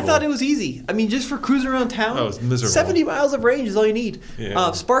not usable. I thought it was easy. I mean, just for cruising around town, oh, it's miserable. 70 miles of range is all you need.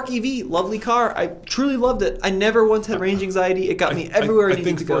 Yeah. Spark EV, lovely car. I truly loved it. I never once had range anxiety. It got me everywhere I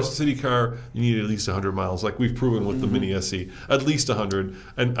needed to go. I think for a city car, you need at least 100 miles, like we've proven with the Mini SE. At least 100,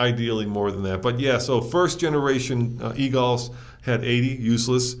 and ideally more than that. But yeah, so first generation e-Golfs had 80,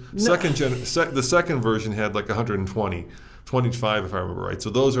 useless. No. The second version had like 120. 25 if I remember right. So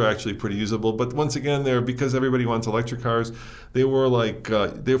those are actually pretty usable. But once again, they're because everybody wants electric cars. They were like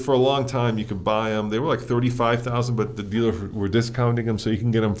for a long time you could buy them. They were like 35,000, but the dealers were discounting them, so you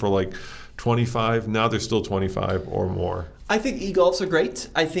can get them for like 25. Now they're still 25 or more. I think e-Golfs are great.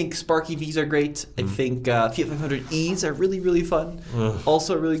 I think Spark EVs are great. I think Fiat 500Es are really, really fun.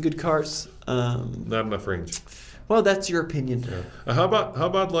 Also really good cars. Not enough range. Well, that's your opinion. Yeah. How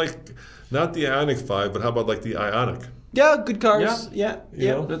about like not the Ioniq 5, but how about like the Ioniq? Yeah, good cars. Yeah.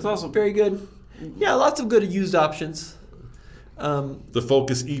 That's also very good. Yeah, lots of good used options. The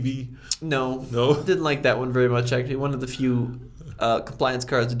Focus EV? No. Didn't like that one very much, actually. One of the few compliance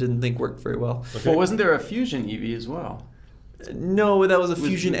cars I didn't think worked very well. Okay. Well, wasn't there a Fusion EV as well? No, that was a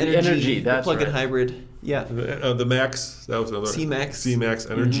Fusion Energy. That's plug-in right. hybrid. Yeah. The Max, that was another. C-Max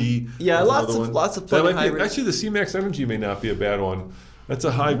Energy. Yeah, lots of plug-in hybrids. Actually, the C-Max Energy may not be a bad one. That's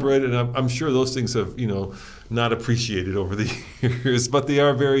a hybrid, and I'm sure those things have not appreciated over the years, but they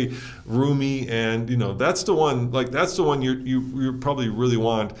are very roomy, and that's the one. Like that's the one you probably really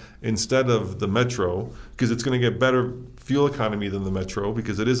want instead of the Metro, because it's going to get better fuel economy than the Metro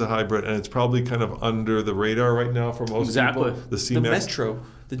because it is a hybrid, and it's probably kind of under the radar right now for most people. The C-Max. The Metro.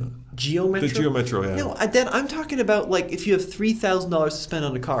 The Geo Metro? The Geo Metro, yeah. No, then I'm talking about like if you have $3,000 to spend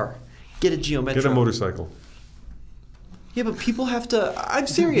on a car, get a Geo Metro. Get a motorcycle. Yeah, but people have to. I'm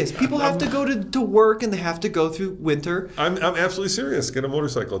serious. People have to go to work and they have to go through winter. I'm absolutely serious. Get a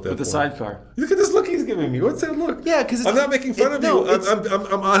motorcycle at that point. With a sidecar. Look at this look he's giving me. What's that look? Yeah, because I'm not making fun of you.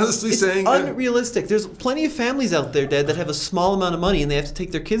 I'm honestly saying it's unrealistic. There's plenty of families out there, Dad, that have a small amount of money and they have to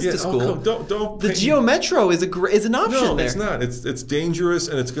take their kids to school. Don't. The Geo Metro is an option. No, there. it's not. It's dangerous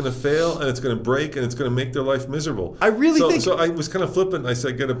and it's going to fail and it's going to break and it's going to make their life miserable. I really think. So I was kind of flippant. I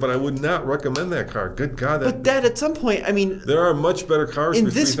said get it, but I would not recommend that car. Good God. But Dad, at some point, I mean, there are much better cars for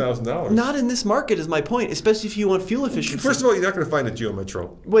 $3,000. Not in this market is my point, especially if you want fuel efficiency. First of all, you're not going to find a Geo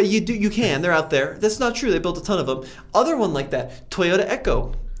Metro. Well, you can. They're out there. That's not true. They built a ton of them. Other one like that, Toyota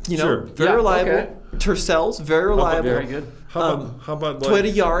Echo. Very reliable. Okay. Tercels, very reliable. Very good. How about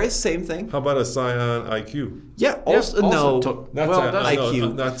Toyota Yaris, same thing. How about a Scion IQ? Yeah, also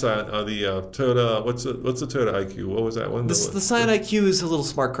IQ. Not Scion. The Toyota. What's the Toyota IQ? What was that one? The Scion IQ is a little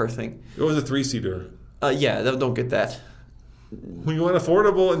smart car thing. It was a 3-seater. Yeah, don't get that. When you want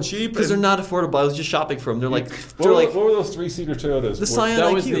affordable and cheap, because they're not affordable. I was just shopping for them. They're like, what were those 3-seater Toyotas? The Scion IQ.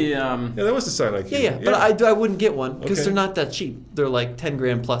 That was the that was the Scion IQ. Yeah. But I wouldn't get one because they're not that cheap. They're like 10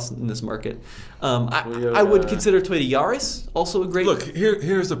 grand plus in this market. I would consider Toyota Yaris also a great. Look,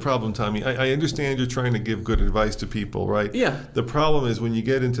 here's the problem, Tommy. I understand you're trying to give good advice to people, right? Yeah. The problem is when you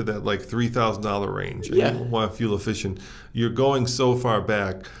get into that like $3,000 range and you want fuel efficient, you're going so far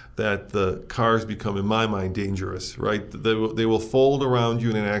back that the cars become, in my mind, dangerous, right? They will fold around you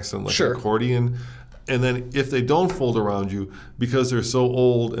in an accident like an accordion. And then if they don't fold around you because they're so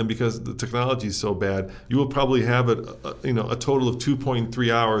old and because the technology is so bad, you will probably have a total of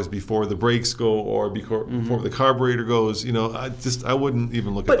 2.3 hours before the brakes go or before the carburetor goes. I wouldn't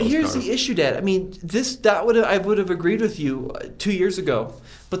even look at those cars. But here's the issue, Dad. I mean, I would have agreed with you 2 years ago.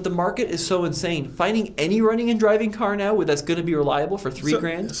 But the market is so insane. Finding any running and driving car now that's going to be reliable for $3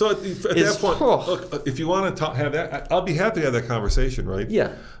 grand. So at that point, look, if you want to have that, I'll be happy to have that conversation, right?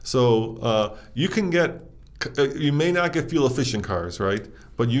 Yeah. So you may not get fuel efficient cars, right?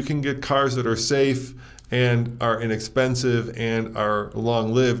 But you can get cars that are safe and are inexpensive and are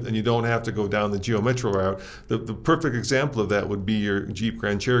long-lived, and you don't have to go down the Geo Metro route. The perfect example of that would be your Jeep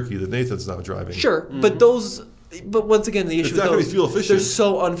Grand Cherokee that Nathan's now driving. Sure, but those But once again, the issue It's not with gonna be those, fuel efficient. they're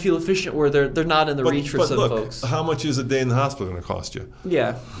so unfuel efficient where they're not in the reach for but some look, folks. how much is a day in the hospital going to cost you?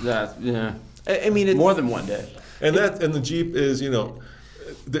 Yeah. Yeah. I mean, it's, More than one day. And the Jeep is,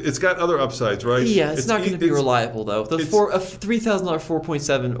 it's got other upsides, right? yeah, it's not going to be reliable though. The it's- a $3,000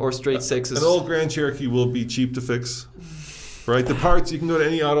 4.7 or straight six is An old Grand Cherokee will be cheap to fix, right? The parts, you can go to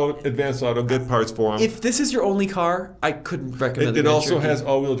any advanced auto, get parts for them. If this is your only car, I couldn't recommend. It also has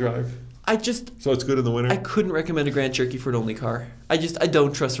all-wheel drive, so it's good in the winter. I couldn't recommend a Grand Cherokee for an only car. I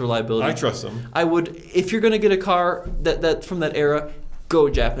don't trust the reliability. I trust them. I would, if you're going to get a car that from that era, go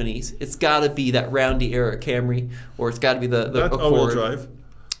Japanese. It's got to be that roundy era Camry, or it's got to be the Not Accord. all-wheel drive.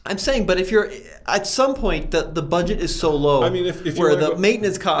 I'm saying, but if you're at some point the budget is so low, I mean, if you where wanna the go-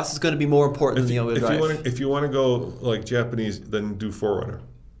 maintenance cost is going to be more important than the all-wheel drive. If you want to go like Japanese, then do 4Runner.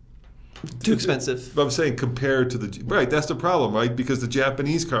 Too expensive. But I'm saying compared to right, that's the problem, right? Because the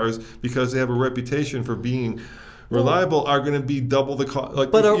Japanese cars, because they have a reputation for being reliable, are going to be double the cost. Like,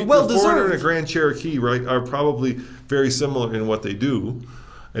 But are the well-deserved. 4Runner and a Grand Cherokee, right, are probably very similar in what they do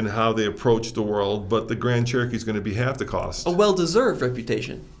and how they approach the world. But the Grand Cherokee is going to be half the cost. A well-deserved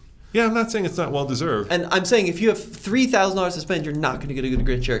reputation. Yeah, I'm not saying it's not well deserved. And I'm saying if you have $3,000 to spend, you're not going to get a good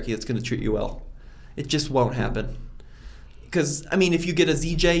Grand Cherokee that's going to treat you well. It just won't happen. Because, I mean, if you get a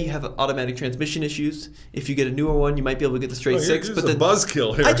ZJ, you have automatic transmission issues. If you get a newer one, you might be able to get the straight six. You're But just a then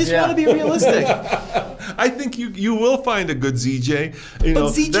buzzkill here. I just want to be realistic. I think you will find a good ZJ.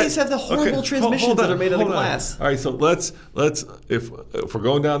 But ZJs have the horrible transmissions that are made out of glass. All right, so let's if we're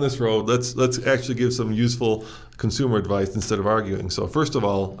going down this road, let's actually give some useful consumer advice instead of arguing. So first of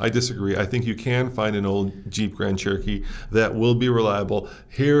all, I disagree. I think you can find an old Jeep Grand Cherokee that will be reliable.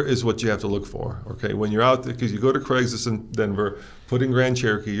 Here is what you have to look for. Okay, when you're out there, because you go to Craigslist in Denver, put in Grand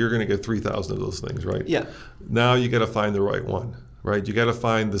Cherokee, you're going to get 3,000 of those things, right? Yeah. Now you got to find the right one. Right, you got to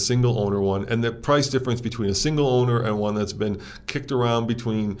find the single owner one, and the price difference between a single owner and one that's been kicked around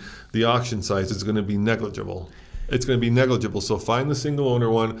between the auction sites is going to be negligible. It's going to be negligible. So find the single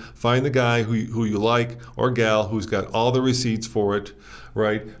owner one, find the guy who you like or gal who's got all the receipts for it,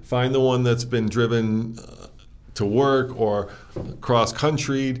 right? Find the one that's been driven to work or cross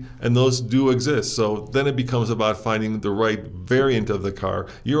country, and those do exist. So then it becomes about finding the right variant of the car.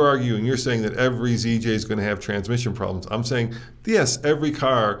 You're saying that every ZJ is going to have transmission problems. I'm saying, yes, every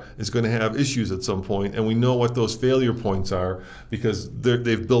car is going to have issues at some point, and we know what those failure points are because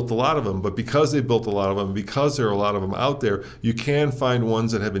they've built a lot of them. But because they've built a lot of them, because there are a lot of them out there, you can find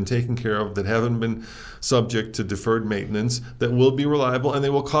ones that have been taken care of, that haven't been subject to deferred maintenance, that will be reliable, and they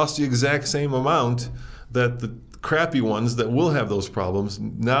will cost the exact same amount that the crappy ones that will have those problems.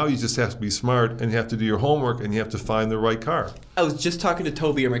 Now you just have to be smart, and you have to do your homework, and you have to find the right car. I was just talking to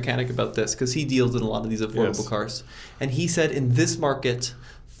Toby, our mechanic, about this because he deals in a lot of these affordable cars. And he said in this market,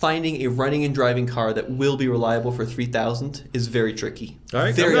 finding a running and driving car that will be reliable for $3,000 is very tricky. All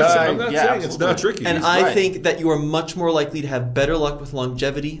right? Very I'm not yeah, saying it's not tricky. And He's I right. think that you are much more likely to have better luck with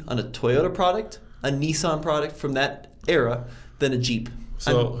longevity on a Toyota product, a Nissan product from that era, than a Jeep.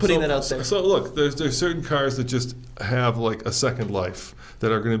 I'm putting that out there. So look, there's certain cars that just have like a second life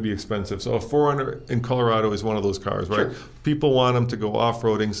that are going to be expensive. So a 4Runner in Colorado is one of those cars, right? Sure. People want them to go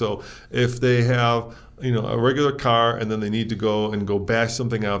off-roading. So if they have a regular car and then they need to go bash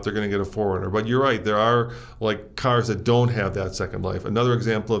something out, they're going to get a 4Runner. But you're right, there are like cars that don't have that second life. Another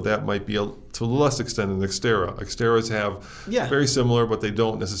example of that might be to a less extent an Xterra. Xterras have very similar, but they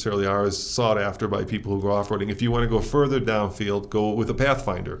don't necessarily are as sought after by people who go off-roading. If you want to go further downfield, go with a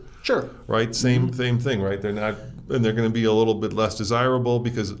Pathfinder. Sure. Right? Same thing, right? They're going to be a little bit less desirable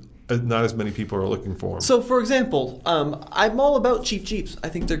because not as many people are looking for them. So, for example, I'm all about cheap Jeeps. I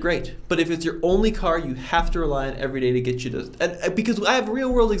think they're great. But if it's your only car, you have to rely on every day to get you to... And because I have a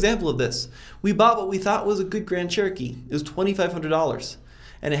real-world example of this. We bought what we thought was a good Grand Cherokee. It was $2,500.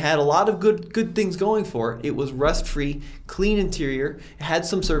 And it had a lot of good things going for it. It was rust-free, clean interior. It had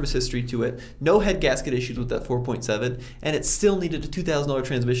some service history to it. No head gasket issues with that 4.7. And it still needed a $2,000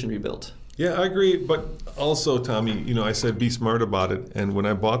 transmission rebuilt. Yeah, I agree. But also, Tommy, I said be smart about it. And when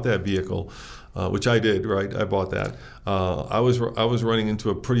I bought that vehicle, which I did, right? I bought that. I was running into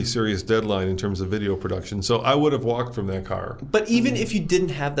a pretty serious deadline in terms of video production. So I would have walked from that car. But even if you didn't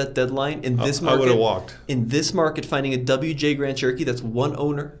have that deadline in this market, I would have walked. In this market, finding a WJ Grand Cherokee that's one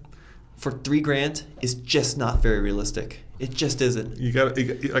owner for $3,000 is just not very realistic. It just isn't. You got,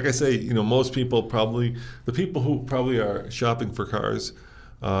 like I say, most people probably, the people who probably are shopping for cars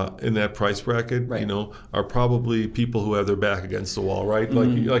in that price bracket, right, are probably people who have their back against the wall, right?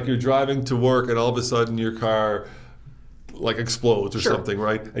 Like you're driving to work and all of a sudden your car like explodes or something,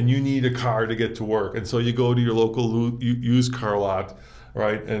 right? And you need a car to get to work, and so you go to your local used car lot,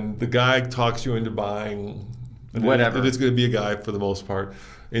 right? And the guy talks you into buying whatever. And it's going to be a guy for the most part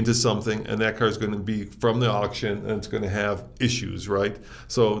into something, and that car is going to be from the auction, and it's going to have issues, right?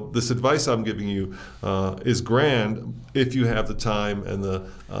 So this advice I'm giving you is grand if you have the time and the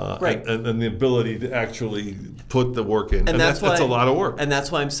and the ability to actually put the work in, and that's a lot of work. And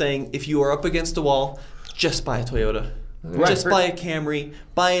that's why I'm saying, if you are up against a wall, just buy a Toyota, just buy a Camry,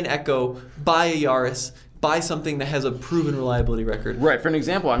 buy an Echo, buy a Yaris. Buy something that has a proven reliability record. Right. For an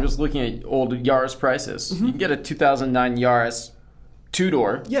example, I'm just looking at old Yaris prices. You can get a 2009 Yaris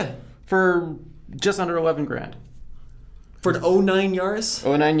two-door for just under 11 grand. For an 09 Yaris?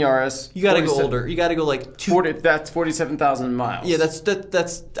 09 Yaris. You gotta go older. You gotta go like 40. That's 47,000 miles. Yeah,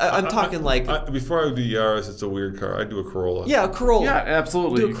 that's. I'm talking like. Before I do Yaris, it's a weird car. I do a Corolla. Yeah, a Corolla. Yeah,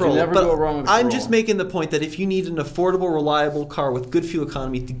 absolutely. Do a Corolla. You can never go wrong with a Corolla. I'm just making the point that if you need an affordable, reliable car with good fuel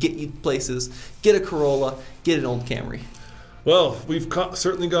economy to get you places, get a Corolla, get an old Camry. Well, we've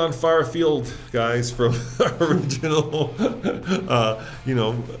certainly gone far afield, guys, from our original,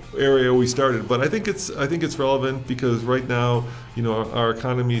 area we started. But I think it's relevant because right now, our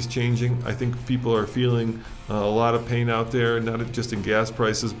economy is changing. I think people are feeling a lot of pain out there, not just in gas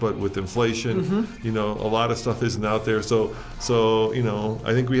prices, but with inflation. A lot of stuff isn't out there. So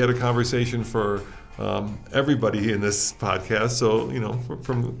I think we had a conversation for everybody in this podcast. So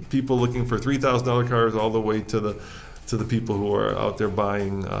from people looking for $3,000 cars all the way to the people who are out there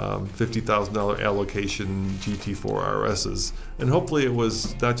buying $50,000 allocation GT4 RSs. And hopefully it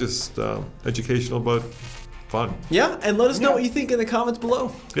was not just educational, but fun. Yeah, and let us know what you think in the comments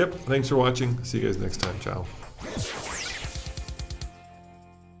below. Yep, thanks for watching. See you guys next time. Ciao.